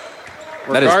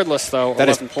 Regardless, though,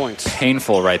 11 points.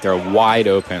 Painful right there. Wide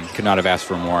open. Could not have asked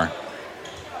for more.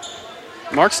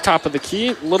 Mark's top of the key.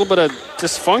 A little bit of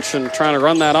dysfunction trying to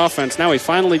run that offense. Now he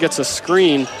finally gets a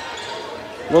screen.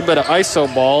 A little bit of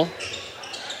iso ball.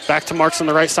 Back to Marks on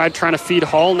the right side trying to feed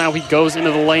Hall. Now he goes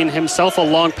into the lane himself. A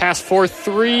long pass for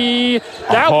 3.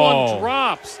 That one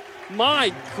drops.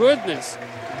 My goodness.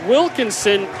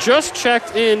 Wilkinson just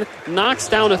checked in, knocks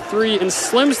down a 3, and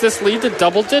slims this lead to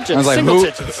double digits. I was like, single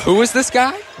digits. Who is this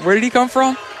guy? Where did he come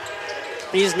from?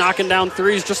 He's knocking down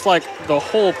 3s just like the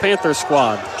whole Panther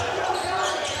squad.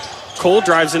 Cole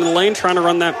drives into the lane, trying to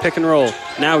run that pick and roll.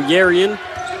 Now Yarian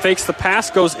fakes the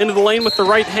pass, goes into the lane with the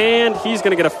right hand. He's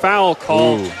going to get a foul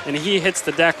call, and he hits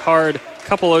the deck hard. A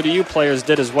couple ODU players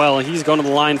did as well, and he's going to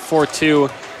the line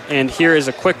 4-2. And here is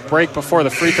a quick break before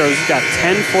the free throws. He's got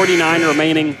 10:49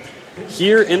 remaining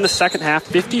here in the second half.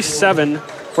 57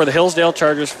 for the Hillsdale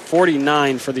Chargers,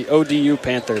 49 for the ODU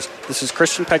Panthers. This is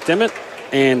Christian Peck-Dimmitt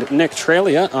and Nick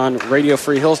Tralia on Radio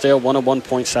Free Hillsdale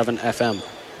 101.7 FM.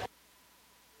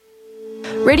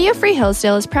 Radio Free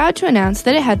Hillsdale is proud to announce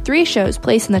that it had 3 shows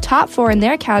placed in the top 4 in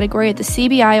their category at the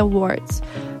CBI Awards.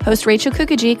 Host Rachel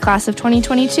Kukaji, class of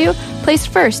 2022, placed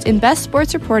first in Best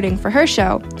Sports Reporting for her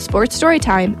show, Sports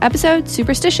Storytime, episode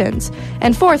Superstitions,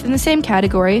 and 4th in the same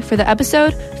category for the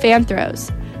episode Fan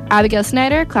Throws. Abigail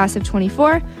Snyder, class of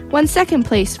 24, won 2nd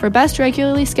place for Best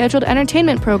Regularly Scheduled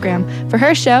Entertainment Program for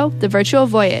her show, The Virtual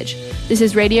Voyage. This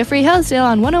is Radio Free Hillsdale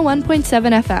on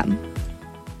 101.7 FM.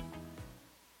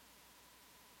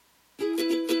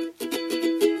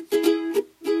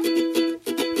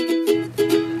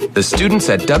 The students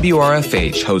at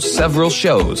WRFH host several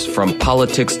shows, from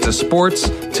politics to sports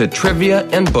to trivia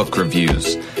and book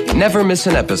reviews. Never miss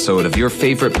an episode of your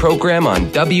favorite program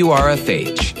on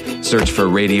WRFH. Search for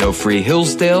Radio Free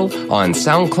Hillsdale on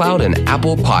SoundCloud and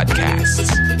Apple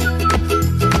Podcasts.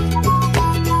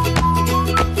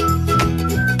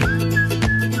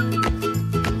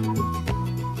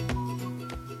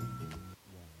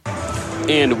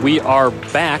 And we are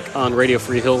back on Radio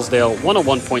Free Hillsdale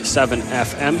 101.7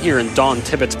 FM here in Dawn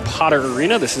Tibbetts Potter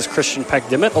Arena. This is Christian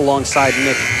Peck-Dimmitt alongside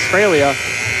Nick Tralia.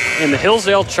 And the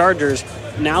Hillsdale Chargers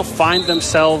now find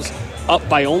themselves up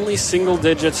by only single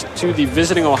digits to the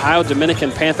visiting Ohio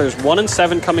Dominican Panthers.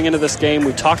 1-7 coming into this game.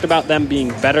 We talked about them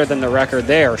being better than the record.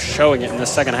 They are showing it in the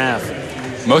second half.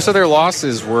 Most of their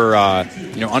losses were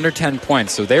under 10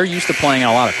 points, so they're used to playing in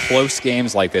a lot of close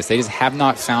games like this. They just have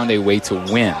not found a way to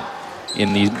win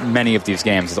in many of these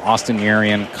games as Austin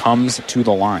Yarian comes to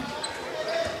the line.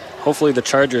 Hopefully the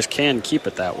Chargers can keep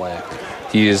it that way.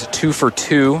 He is 2 for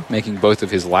 2, making both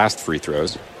of his last free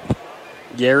throws.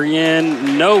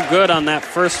 Yarian, no good on that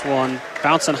first one.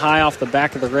 Bouncing high off the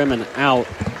back of the rim and out.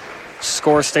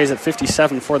 Score stays at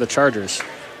 57 for the Chargers.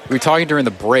 We were talking during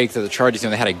the break that the Chargers,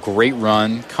 they had a great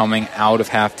run coming out of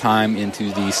halftime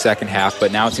into the second half,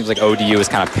 but now it seems like ODU has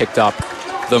kind of picked up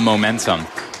the momentum.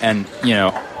 And,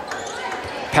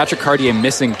 Patrick Cartier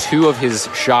missing 2 of his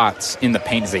shots in the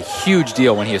paint is a huge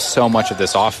deal when he has so much of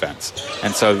this offense.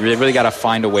 And so they really got to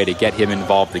find a way to get him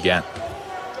involved again.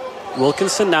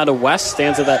 Wilkinson now to West,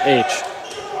 stands at that H.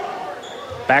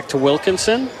 Back to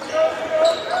Wilkinson.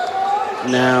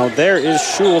 Now there is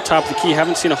Schul, top of the key.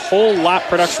 Haven't seen a whole lot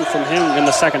production from him in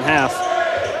the second half.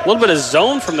 A little bit of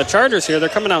zone from the Chargers here. They're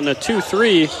coming out in a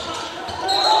 2-3.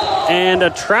 And a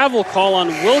travel call on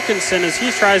Wilkinson as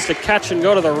he tries to catch and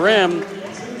go to the rim.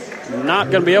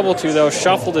 Not going to be able to, though.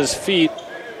 Shuffled his feet.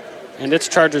 And it's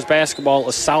Chargers basketball.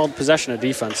 A solid possession of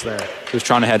defense there. He was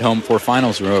trying to head home before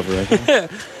finals were over.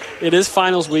 It is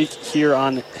finals week here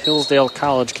on Hillsdale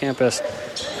College campus.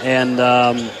 And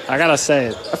I got to say,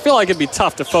 I feel like it'd be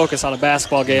tough to focus on a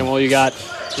basketball game while you got,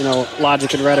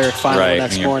 logic and rhetoric final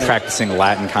next morning. Right, practicing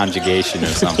Latin conjugation or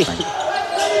something.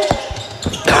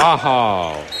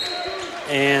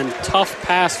 And tough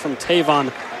pass from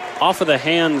Tavon off of the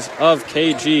hands of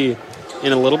KG,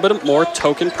 in a little bit more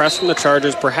token press from the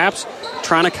Chargers, perhaps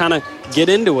trying to kind of get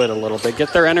into it a little bit,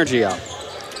 get their energy up.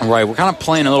 Right, we're kind of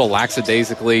playing a little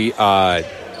lackadaisically,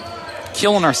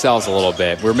 killing ourselves a little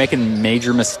bit. We're making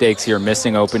major mistakes here,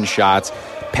 missing open shots,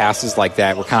 passes like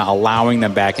that. We're kind of allowing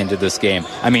them back into this game.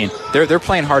 I mean, they're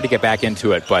playing hard to get back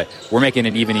into it, but we're making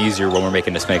it even easier when we're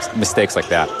making mistakes like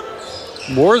that.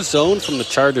 More zone from the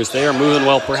Chargers. They are moving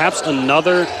well. Perhaps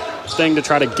another thing to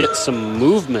try to get some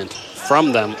movement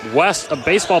from them. West, a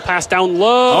baseball pass down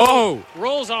low.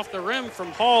 Rolls off the rim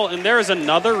from Hall, and there is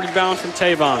another rebound from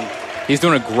Tavon. He's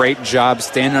doing a great job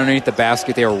standing underneath the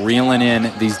basket. They are reeling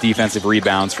in these defensive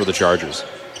rebounds for the Chargers.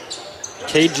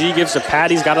 KG gives a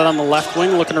pat. He's got it on the left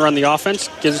wing, looking to run the offense.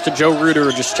 Gives it to Joe Reuter,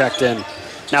 who just checked in.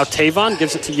 Now Tavon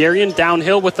gives it to Yarian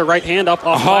downhill with the right hand up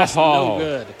off glass. No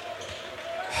good.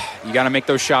 You got to make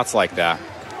those shots like that.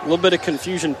 A little bit of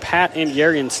confusion. Pat and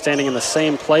Yarian standing in the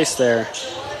same place there.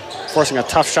 Forcing a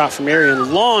tough shot from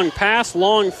Yarian. Long pass,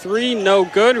 long three, no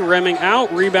good. Rimming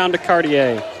out, rebound to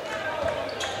Cartier.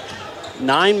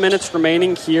 9 minutes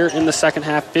remaining here in the second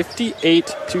half,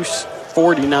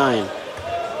 58-49.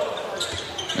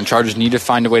 And Chargers need to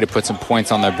find a way to put some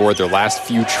points on their board. Their last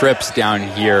few trips down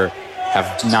here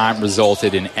have not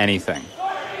resulted in anything.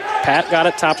 Pat got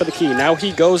it top of the key. Now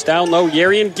he goes down low.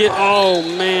 Yarian oh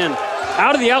man.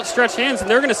 out of the outstretched hands, and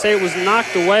they're going to say it was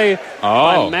knocked away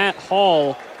by Matt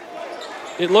Hall.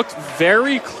 It looked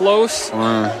very close.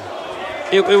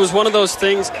 It was one of those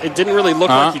things. It didn't really look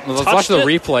like he touched it. Let's watch the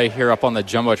replay here up on the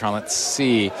Jumbotron. Let's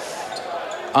see.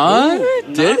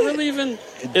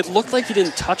 It looked like he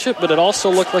didn't touch it, but it also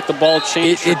looked like the ball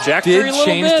changed trajectory a little bit. It did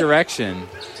change direction.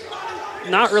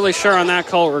 Not really sure on that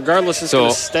call. Regardless, it's going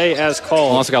to stay as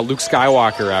called. We also got Luke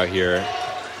Skywalker out here.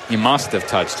 He must have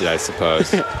touched it, I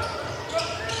suppose.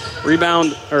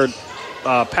 Rebound, or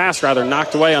pass rather,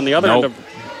 knocked away on the other end of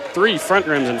 3 front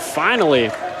rims, and finally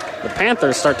the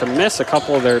Panthers start to miss a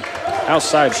couple of their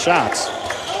outside shots.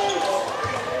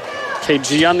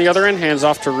 KG on the other end, hands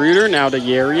off to Reuter, now to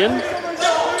Yarian.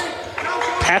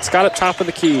 Pat's got it top of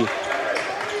the key.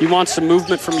 He wants some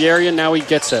movement from Yarian, now he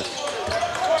gets it.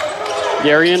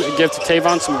 Yarian gives to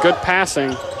Tavon some good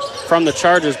passing from the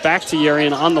Chargers, back to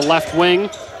Yarian on the left wing.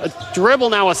 A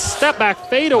dribble now, a step back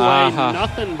fade away,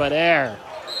 nothing but air.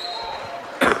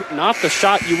 Not the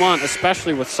shot you want,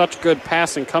 especially with such good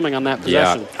passing coming on that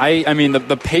possession. Yeah, I mean,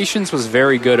 the patience was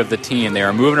very good of the team. They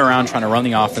were moving around, trying to run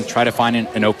the offense, try to find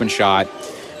an open shot.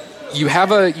 You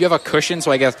have a cushion,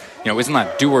 so I guess, isn't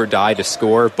that do or die to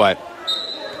score, but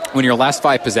when your last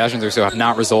 5 possessions or so have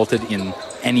not resulted in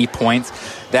any points,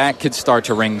 that could start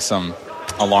to ring some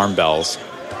alarm bells.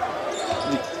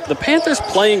 The Panthers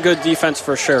playing good defense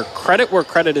for sure. Credit where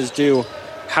credit is due.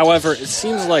 However, it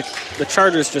seems like the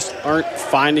Chargers just aren't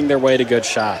finding their way to good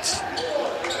shots.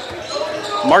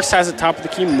 Marks has it top of the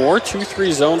key. More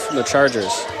 2-3 zone from the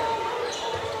Chargers.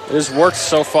 It has worked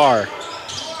so far.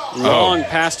 Long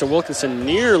pass to Wilkinson,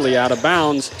 nearly out of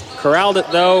bounds. Corralled it,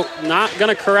 though. Not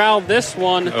going to corral this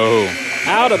one.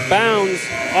 Out of bounds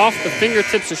off the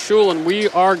fingertips of Schul, and we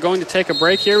are going to take a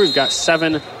break here. We've got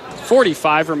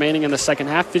 7:45 remaining in the second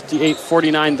half.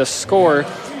 58-49 the score.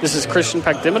 This is Christian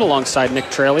Peck-Dimmitt alongside Nick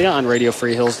Tralia on Radio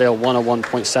Free Hillsdale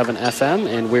 101.7 FM,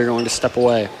 and we're going to step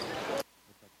away.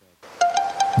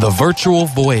 The Virtual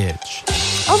Voyage.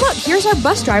 Oh, look, here's our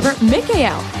bus driver,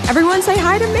 Mikhail. Everyone say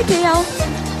hi to Mikhail.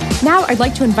 Now I'd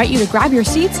like to invite you to grab your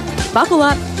seats, buckle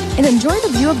up, and enjoy the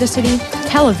view of the city,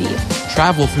 Tel Aviv.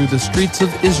 Travel through the streets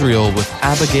of Israel with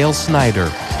Abigail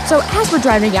Snyder. So as we're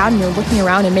driving out and you're looking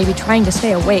around and maybe trying to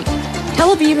stay awake,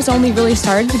 Tel Aviv has only really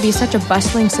started to be such a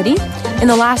bustling city in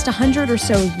the last 100 or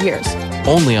so years.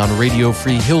 Only on Radio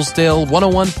Free Hillsdale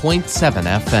 101.7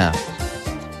 FM.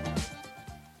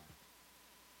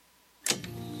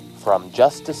 From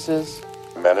justices,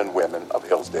 men and women of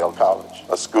Hillsdale College,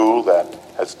 a school that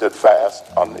has stood fast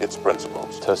on its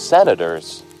principles, to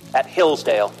senators. At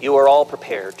Hillsdale, you are all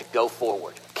prepared to go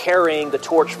forward, carrying the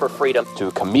torch for freedom.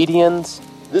 To comedians.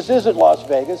 This isn't Las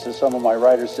Vegas, as some of my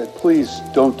writers said. Please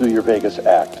don't do your Vegas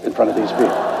act in front of these people.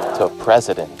 To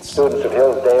presidents. Students of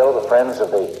Hillsdale, the friends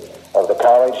of the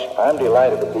college, I'm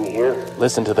delighted to be here.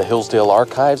 Listen to the Hillsdale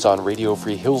Archives on Radio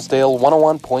Free Hillsdale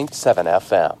 101.7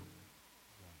 FM.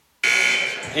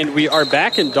 And we are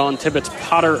back in Don Tibbetts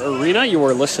Potter Arena. You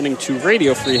are listening to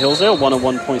Radio Free Hillsdale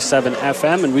 101.7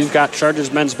 FM, and we've got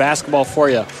Chargers men's basketball for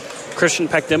you. Christian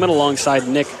Peck-Dimmitt alongside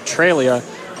Nick Tralia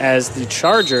as the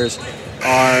Chargers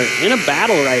are in a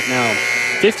battle right now.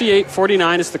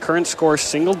 58-49 is the current score.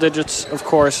 Single digits, of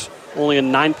course. Only a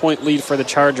 9-point lead for the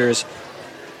Chargers.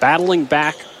 Battling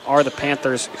back are the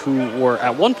Panthers, who were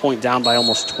at one point down by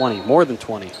almost 20, more than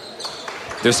 20.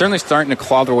 They're certainly starting to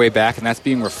claw their way back, and that's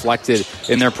being reflected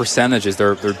in their percentages.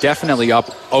 They're definitely up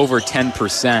over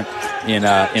 10%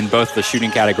 in both the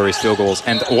shooting categories, field goals,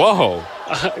 and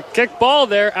kick ball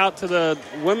there out to the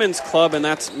women's club, and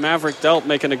that's Maverick Delt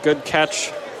making a good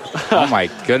catch. Oh my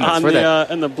goodness!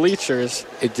 In the bleachers,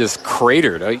 it just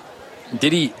cratered.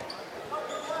 Did he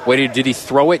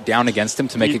throw it down against him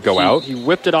to make it go out? He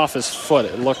whipped it off his foot.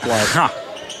 It looked like,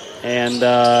 and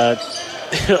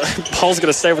Paul's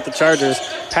going to stay with the Chargers.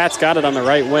 Pat's got it on the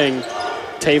right wing.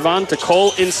 Tavon to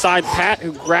Cole inside Pat,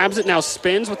 who grabs it, now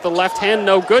spins with the left hand.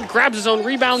 No good. Grabs his own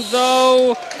rebound,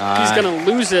 though. He's going to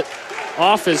lose it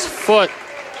off his foot.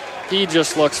 He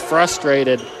just looks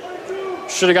frustrated.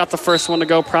 Should have got the first one to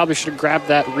go. Probably should have grabbed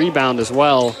that rebound as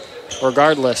well.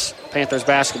 Regardless, Panthers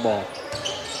basketball.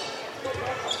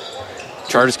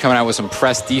 Chargers coming out with some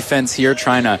press defense here,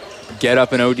 trying to get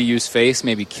up in ODU's face,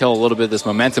 maybe kill a little bit of this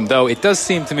momentum, though it does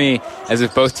seem to me as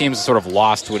if both teams sort of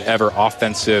lost whatever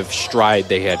offensive stride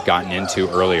they had gotten into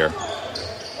earlier.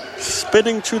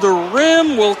 Spinning to the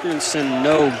rim, Wilkinson,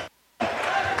 no.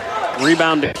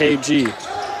 Rebound to KG.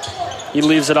 He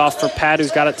leaves it off for Pat,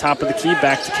 who's got it top of the key,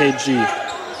 back to KG.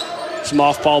 Some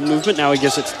off-ball movement, now he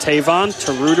gives it to Tavon,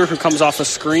 to Reuter, who comes off a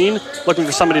screen, looking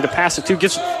for somebody to pass it to.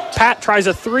 Pat tries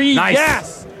a three, nice.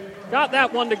 Yes! Got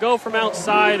that one to go from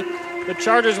outside. The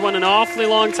Chargers went an awfully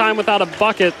long time without a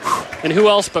bucket, and who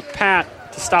else but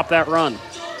Pat to stop that run?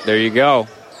 There you go.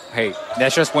 Hey,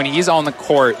 that's just when he's on the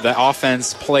court, the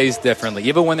offense plays differently.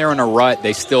 Even when they're in a rut,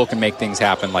 they still can make things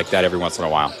happen like that every once in a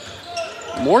while.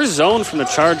 More zone from the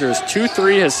Chargers.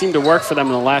 2-3 has seemed to work for them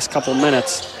in the last couple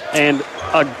minutes. And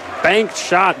a banked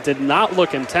shot did not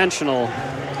look intentional.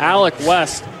 Alec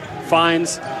West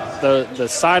finds the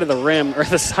side of the rim, or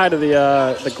the side of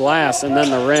the glass, and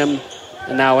then the rim,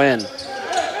 and now in.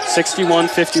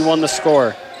 61-51 the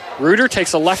score. Reuter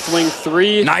takes a left wing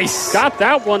three. Nice. Got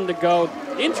that one to go.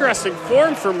 Interesting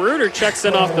form from Reuter. Checks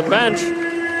in off the bench.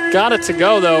 Got it to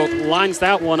go, though. Lines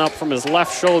that one up from his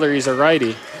left shoulder. He's a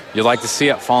righty. You'd like to see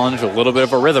it fall into a little bit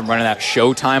of a rhythm, running that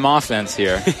Showtime offense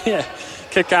here. Yeah.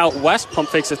 Kick out West. Pump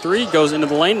fakes a three. Goes into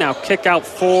the lane. Now kick out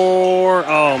for...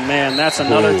 Oh, man. That's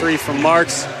another three from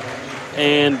Marks.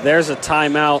 And there's a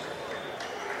timeout.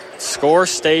 Score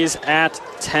stays at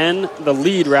 10. The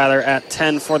lead, rather, at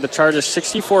 10 for the Chargers.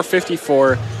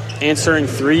 64-54. Answering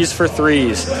threes for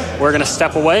threes. We're going to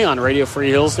step away on Radio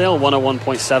Free Hillsdale,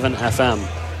 101.7 FM.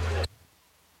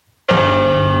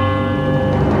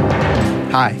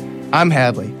 Hi, I'm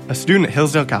Hadley, a student at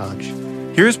Hillsdale College.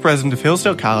 Here is President of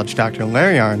Hillsdale College, Dr.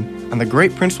 Larry Arnn, on the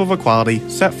great principle of equality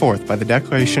set forth by the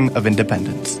Declaration of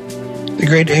Independence. The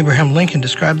great Abraham Lincoln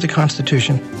described the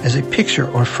Constitution as a picture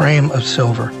or frame of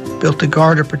silver, built to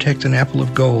guard or protect an apple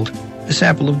of gold. This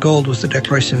apple of gold was the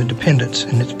Declaration of Independence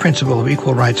and its principle of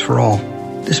equal rights for all.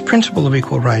 This principle of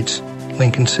equal rights,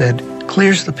 Lincoln said,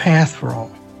 clears the path for all,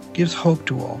 gives hope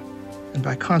to all, and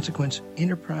by consequence,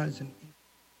 enterprise and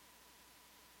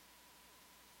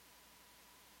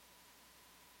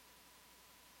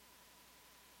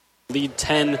lead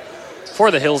 10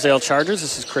 for the Hillsdale Chargers.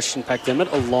 This is Christian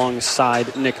Peck-Dimmitt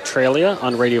alongside Nick Tralia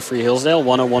on Radio Free Hillsdale,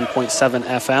 101.7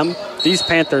 FM. These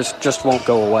Panthers just won't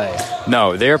go away.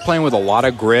 No, they're playing with a lot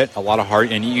of grit, a lot of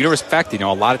heart, and you respect,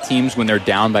 a lot of teams when they're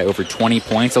down by over 20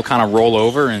 points, they'll kind of roll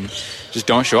over and just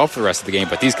don't show up for the rest of the game.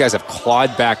 But these guys have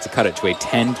clawed back to cut it to a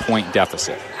 10-point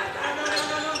deficit.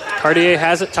 Cartier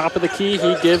has it, top of the key.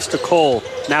 He gives to Cole.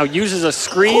 Now uses a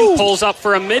screen, pulls up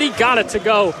for a midi, got it to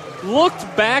go.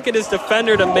 Looked back at his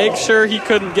defender to make sure he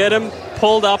couldn't get him,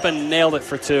 pulled up and nailed it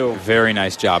for two. Very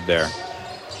nice job there.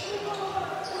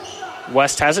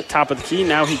 West has it, top of the key.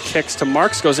 Now he kicks to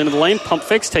Marks, goes into the lane, pump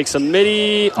fakes, takes a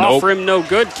midi, off rim, no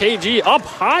good. KG up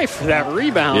high for that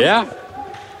rebound. Yeah.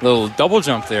 Little double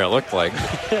jump there, it looked like.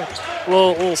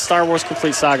 little Star Wars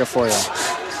Complete Saga for you.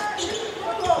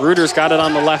 Reuter's got it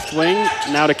on the left wing,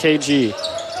 now to KG.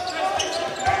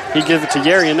 He gives it to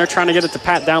Yeri, and they're trying to get it to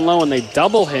Pat down low, and they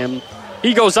double him.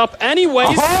 He goes up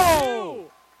anyways.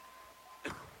 Oh!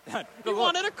 He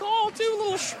wanted a call, too, a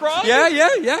little shrug.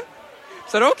 Yeah.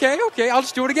 Said, okay, I'll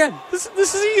just do it again. This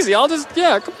is easy.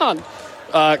 Come on.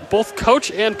 Both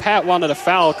Coach and Pat wanted a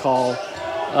foul call.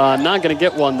 Not going to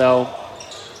get one, though.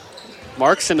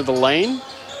 Marks into the lane.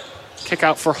 Kick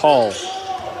out for Hall.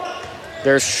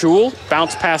 There's Schul.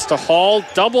 Bounce pass to Hall.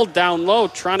 Double down low,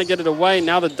 trying to get it away.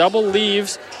 Now the double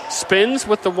leaves. Spins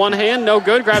with the one hand. No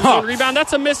good. Grabs one rebound.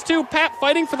 That's a miss, too. Pat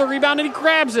fighting for the rebound, and he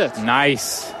grabs it.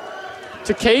 Nice.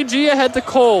 To KG, ahead to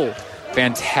Cole.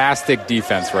 Fantastic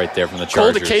defense right there from the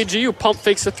Chargers. Cole to KG, who pump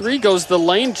fakes a three, goes to the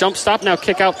lane, jump stop, now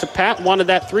kick out to Pat. Wanted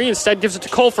that three, instead gives it to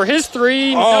Cole for his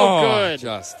three. No good.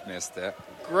 Just missed it.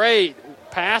 Great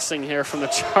passing here from the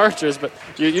Chargers, but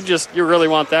you really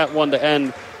want that one to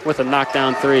end with a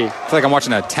knockdown three. I feel like I'm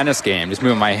watching a tennis game, just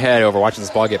moving my head over, watching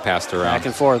this ball get passed around.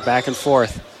 Back and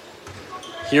forth.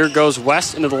 Here goes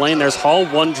West into the lane. There's Hall.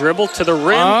 One dribble to the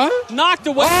rim. Knocked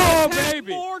away. Oh,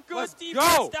 baby. More good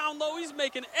defense down low. He's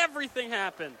making everything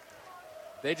happen.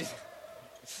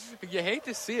 You hate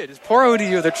to see it. It's poor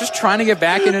ODU. They're just trying to get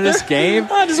back into this game.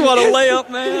 I just want to lay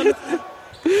up, man.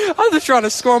 I'm just trying to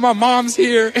score. My mom's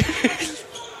here.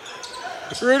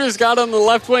 Reuter's got on the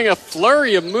left wing a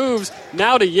flurry of moves.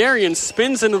 Now to Yerian.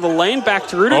 Spins into the lane. Back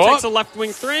to Reuter. Takes a left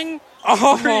wing three.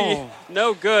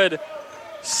 No good.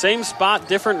 Same spot,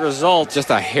 different result.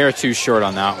 Just a hair too short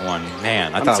on that one.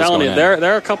 Man, I'm telling you, there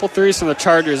are a couple threes from the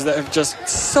Chargers that are just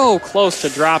so close to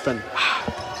dropping.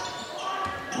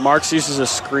 Marks uses a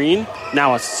screen.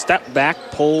 Now a step back,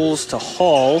 pulls to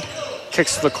Hall.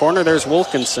 Kicks to the corner. There's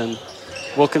Wilkinson.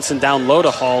 Wilkinson down low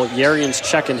to Hall. Yerian's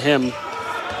checking him.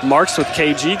 Marks with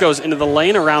KG goes into the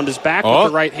lane around his back with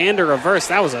the right-hander reverse.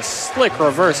 That was a slick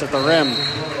reverse at the rim.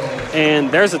 And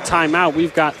there's a timeout.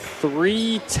 We've got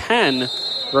 3:10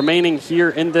 remaining here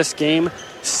in this game.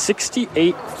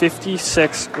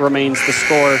 68-56 remains the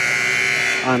score.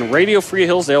 On Radio Free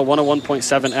Hillsdale,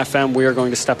 101.7 FM, we are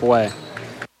going to step away.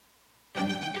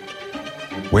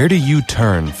 Where do you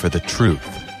turn for the truth?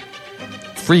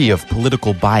 free of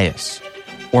political bias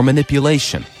or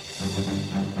manipulation.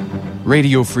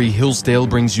 Radio Free Hillsdale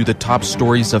brings you the top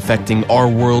stories affecting our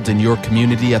world and your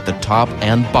community at the top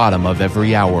and bottom of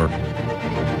every hour.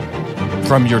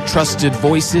 From your trusted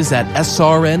voices at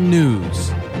SRN News.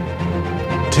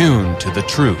 Tune to the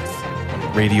truth.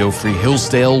 Radio Free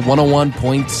Hillsdale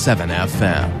 101.7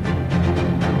 FM.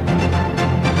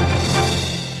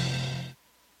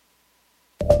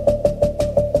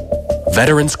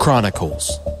 Veterans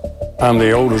Chronicles. I'm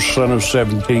the oldest son of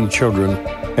 17 children,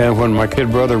 and when my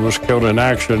kid brother was killed in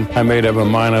action, I made up my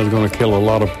mind I was going to kill a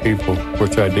lot of people,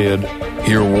 which I did.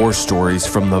 Hear war stories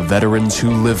from the veterans who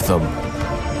lived them.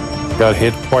 Got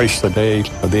hit twice the day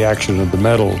of the accident, the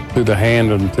metal through the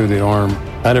hand and through the arm.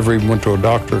 I never even went to a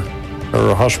doctor or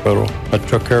a hospital. I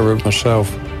took care of it myself.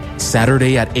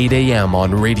 Saturday at 8 a.m.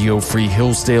 on Radio Free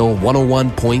Hillsdale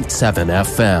 101.7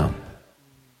 FM.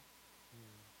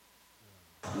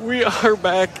 We are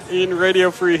back in Radio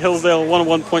Free Hillsdale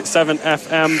 101.7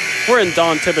 FM. We're in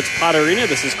Don Tibbetts Potter Arena.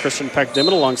 This is Christian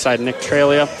Peck-Dimmitt alongside Nick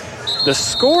Tralia. The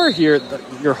score here,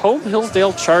 your home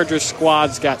Hillsdale Chargers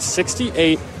squad's got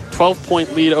 68,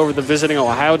 12-point lead over the visiting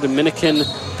Ohio Dominican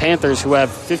Panthers, who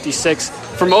have 56.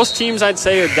 For most teams, I'd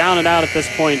say, are down and out at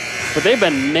this point, but they've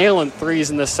been nailing threes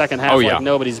in this second half like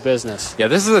nobody's business. Yeah,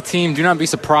 this is a team, do not be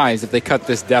surprised if they cut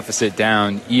this deficit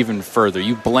down even further.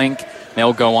 You blink,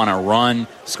 they'll go on a run,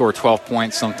 score 12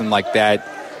 points, something like that.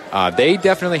 They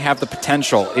definitely have the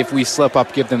potential, if we slip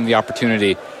up, give them the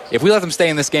opportunity. If we let them stay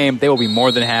in this game, they will be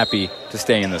more than happy to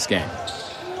stay in this game.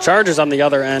 Chargers on the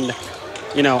other end,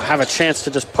 have a chance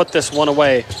to just put this one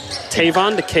away.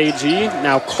 Tavon to KG,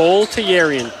 now Cole to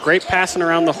Yarian. Great passing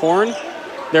around the horn.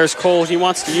 There's Cole. He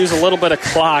wants to use a little bit of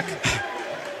clock.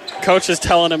 Coach is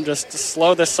telling him just to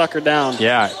slow this sucker down.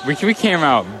 Yeah, we came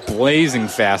out blazing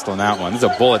fast on that one. This is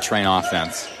a bullet train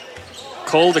offense.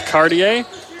 Cole to Cartier,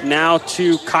 now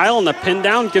to Kyle, and the pin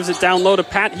down, gives it down low to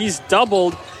Pat. He's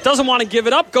doubled, doesn't want to give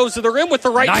it up, goes to the rim with the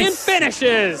right hand,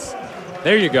 finishes.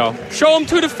 There you go. Show him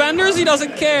two defenders, he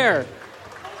doesn't care.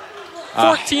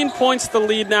 14 points the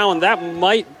lead now, and that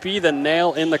might be the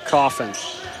nail in the coffin.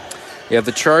 Yeah,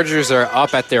 the Chargers are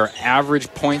up at their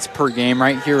average points per game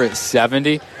right here at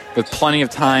 70, with plenty of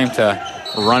time to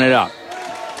run it up.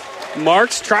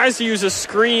 Marks tries to use a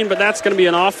screen, but that's going to be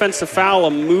an offensive foul. A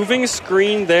moving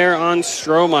screen there on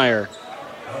Strohmeyer.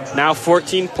 Now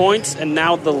 14 points, and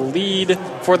now the lead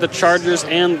for the Chargers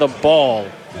and the ball.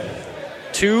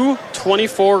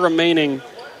 2:24 remaining.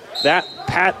 That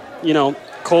Pat,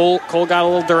 Cole got a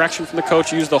little direction from the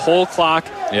coach, used the whole clock.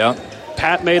 Yeah.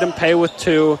 Pat made him pay with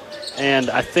 2, and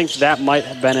I think that might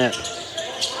have been it.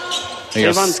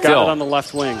 Tavon's got it on the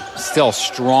left wing. Still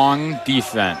strong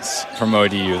defense from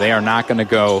ODU. They are not going to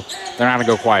go. They're not going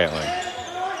to go quietly.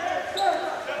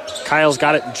 Kyle's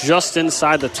got it just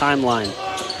inside the timeline.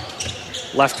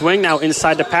 Left wing now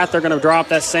inside to Pat. They're going to draw up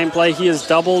that same play. He is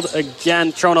doubled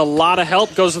again, thrown a lot of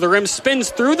help. Goes to the rim,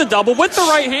 spins through the double with the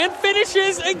right hand,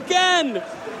 finishes again.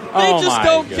 They just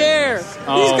don't care.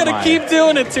 He's going to keep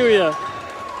doing it to you.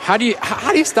 How do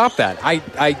you stop that?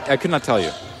 I could not tell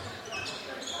you.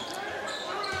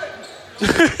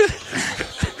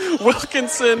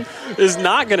 Wilkinson is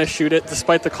not going to shoot it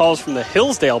despite the calls from the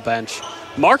Hillsdale bench.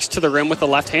 Marks to the rim with the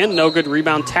left hand. No good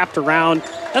rebound, tapped around.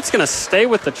 That's going to stay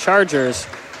with the Chargers.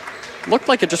 Looked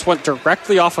like it just went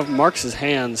directly off of Marks'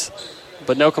 hands.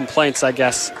 But no complaints, I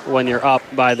guess, when you're up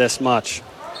by this much.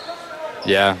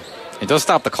 Yeah. It does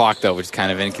stop the clock, though, which is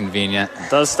kind of inconvenient. It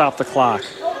does stop the clock.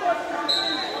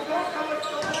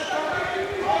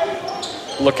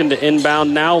 Looking to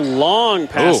inbound now. Long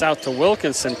pass out to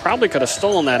Wilkinson. Probably could have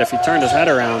stolen that if he turned his head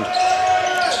around.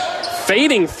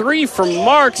 Fading 3 from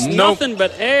Marks. Nothing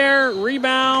but air.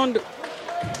 Rebound.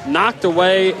 Knocked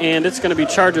away, and it's going to be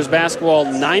Chargers basketball.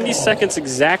 90 seconds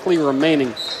exactly remaining.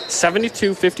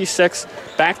 72-56.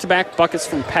 Back-to-back buckets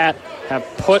from Pat have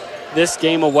put this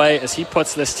game away as he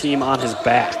puts this team on his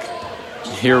back.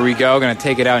 Here we go. Going to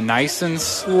take it out nice and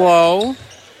slow.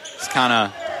 Just kind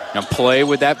of play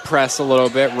with that press a little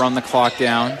bit, run the clock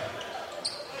down.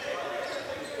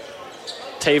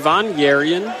 Tavon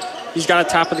Yarian. He's got a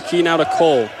top of the key now to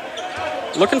Cole.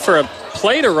 Looking for a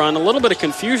play to run. A little bit of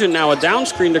confusion now. A down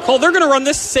screen to Cole. They're going to run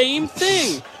this same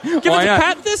thing. Give it to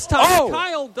Pat this time.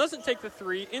 Kyle doesn't take the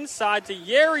 3. Inside to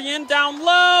Yarian. Down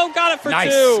low. Got it for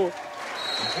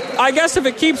 2. I guess if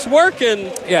it keeps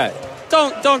working,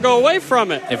 don't go away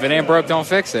from it. If it ain't broke, don't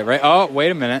fix it, right? Oh,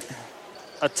 wait a minute.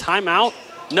 A timeout?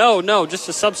 No, just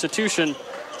a substitution.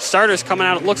 Starters coming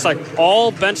out. It looks like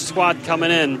all bench squad coming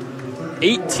in.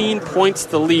 18 points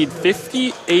the lead.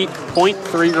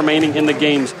 58.3 remaining in the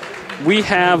games. We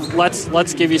have,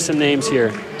 let's give you some names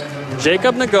here.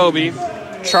 Jacob Nagobi,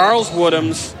 Charles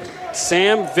Woodhams,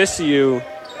 Sam Visiu,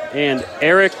 and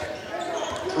Eric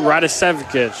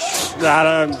Radisevich.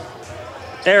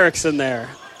 Eric's in there.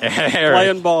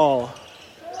 Playing ball.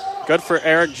 Good for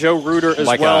Eric. Joe Reuter as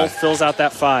well fills out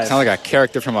that 5. Sounds like a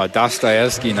character from a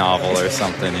Dostoevsky novel or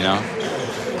something, you know?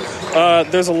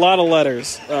 There's a lot of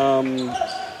letters.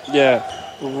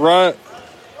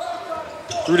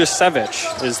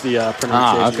 Rudasevich is the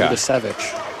pronunciation. Okay.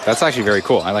 Rudasevich. That's actually very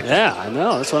cool. I like that. Yeah, I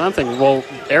know. That's what I'm thinking. Well,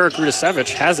 Eric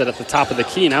Rudasevich has it at the top of the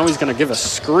key. Now he's going to give a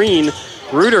screen.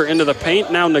 Reuter into the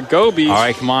paint. Now Nagobi. All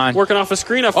right, come on. Working off a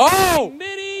screen.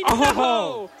 Midi.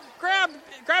 No!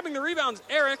 Grabbing the rebounds.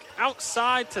 Eric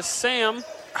outside to Sam.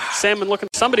 Sam been looking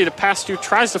for somebody to pass to.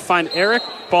 Tries to find Eric.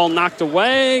 Ball knocked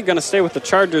away. Going to stay with the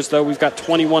Chargers, though. We've got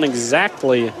 21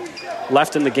 exactly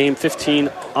left in the game. 15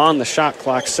 on the shot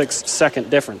clock.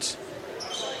 6-second difference.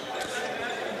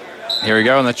 Here we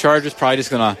go. And the Chargers probably just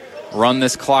going to run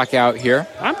this clock out here.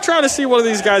 I'm trying to see one of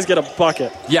these guys get a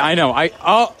bucket. Yeah, I know.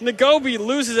 Nagobi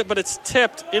loses it, but it's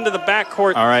tipped into the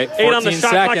backcourt. All right, 8 on the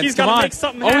shot seconds. clock. He's got to make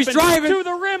something happen. He's driving to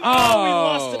the rim. Oh, he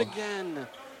lost it again.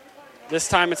 This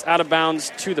time it's out of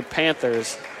bounds to the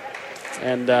Panthers.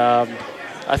 And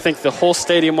I think the whole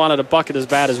stadium wanted a bucket as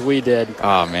bad as we did.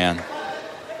 Oh, man.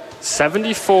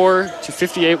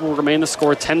 74-58 will remain the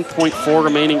score. 10.4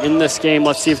 remaining in this game.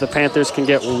 Let's see if the Panthers can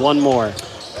get one more.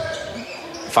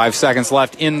 5 seconds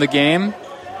left in the game.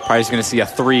 Probably just going to see a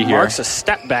 3 here. Marks a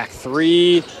step back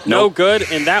 3. No good,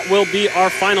 and that will be our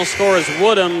final score as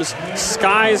Woodhams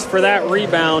skies for that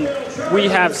rebound. We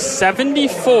have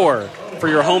 74 for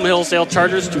your home Hillsdale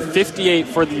Chargers to 58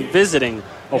 for the visiting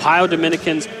Ohio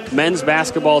Dominicans men's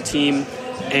basketball team.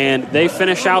 And they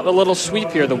finish out a little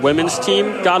sweep here. The women's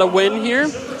team got a win here.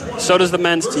 So does the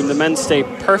men's team. The men stay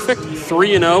perfect,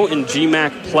 3-0 in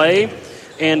GMAC play,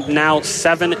 and now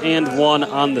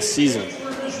 7-1 on the season.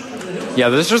 Yeah,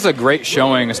 this was a great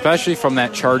showing, especially from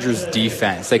that Chargers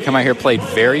defense. They come out here, played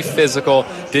very physical,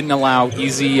 didn't allow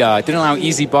easy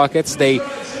buckets. They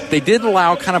did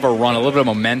allow kind of a run, a little bit of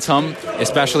momentum,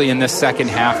 especially in this second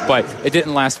half, but it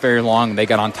didn't last very long. They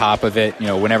got on top of it,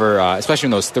 whenever, especially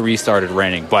when those 3 started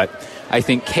raining. But I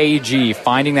think KG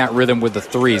finding that rhythm with the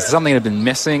 3s, something that had been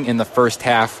missing in the first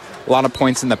half. A lot of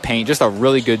points in the paint, just a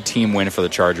really good team win for the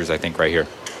Chargers, I think, right here.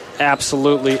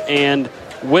 Absolutely, and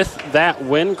with that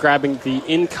win, grabbing the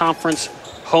in-conference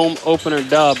home opener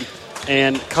dub,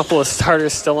 and a couple of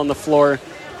starters still on the floor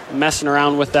messing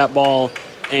around with that ball.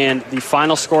 And the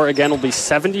final score, again, will be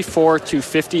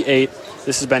 74-58.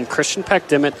 This has been Christian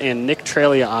Peck-Dimmitt and Nick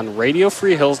Tralia on Radio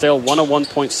Free Hillsdale,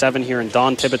 101.7 here in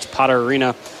Don Tibbetts Potter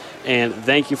Arena. And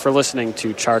thank you for listening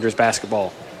to Chargers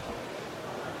basketball.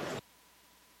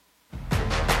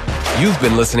 You've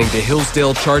been listening to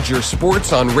Hillsdale Chargers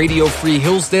Sports on Radio Free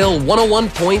Hillsdale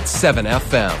 101.7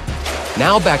 FM.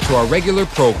 Now back to our regular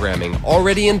programming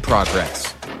already in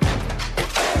progress.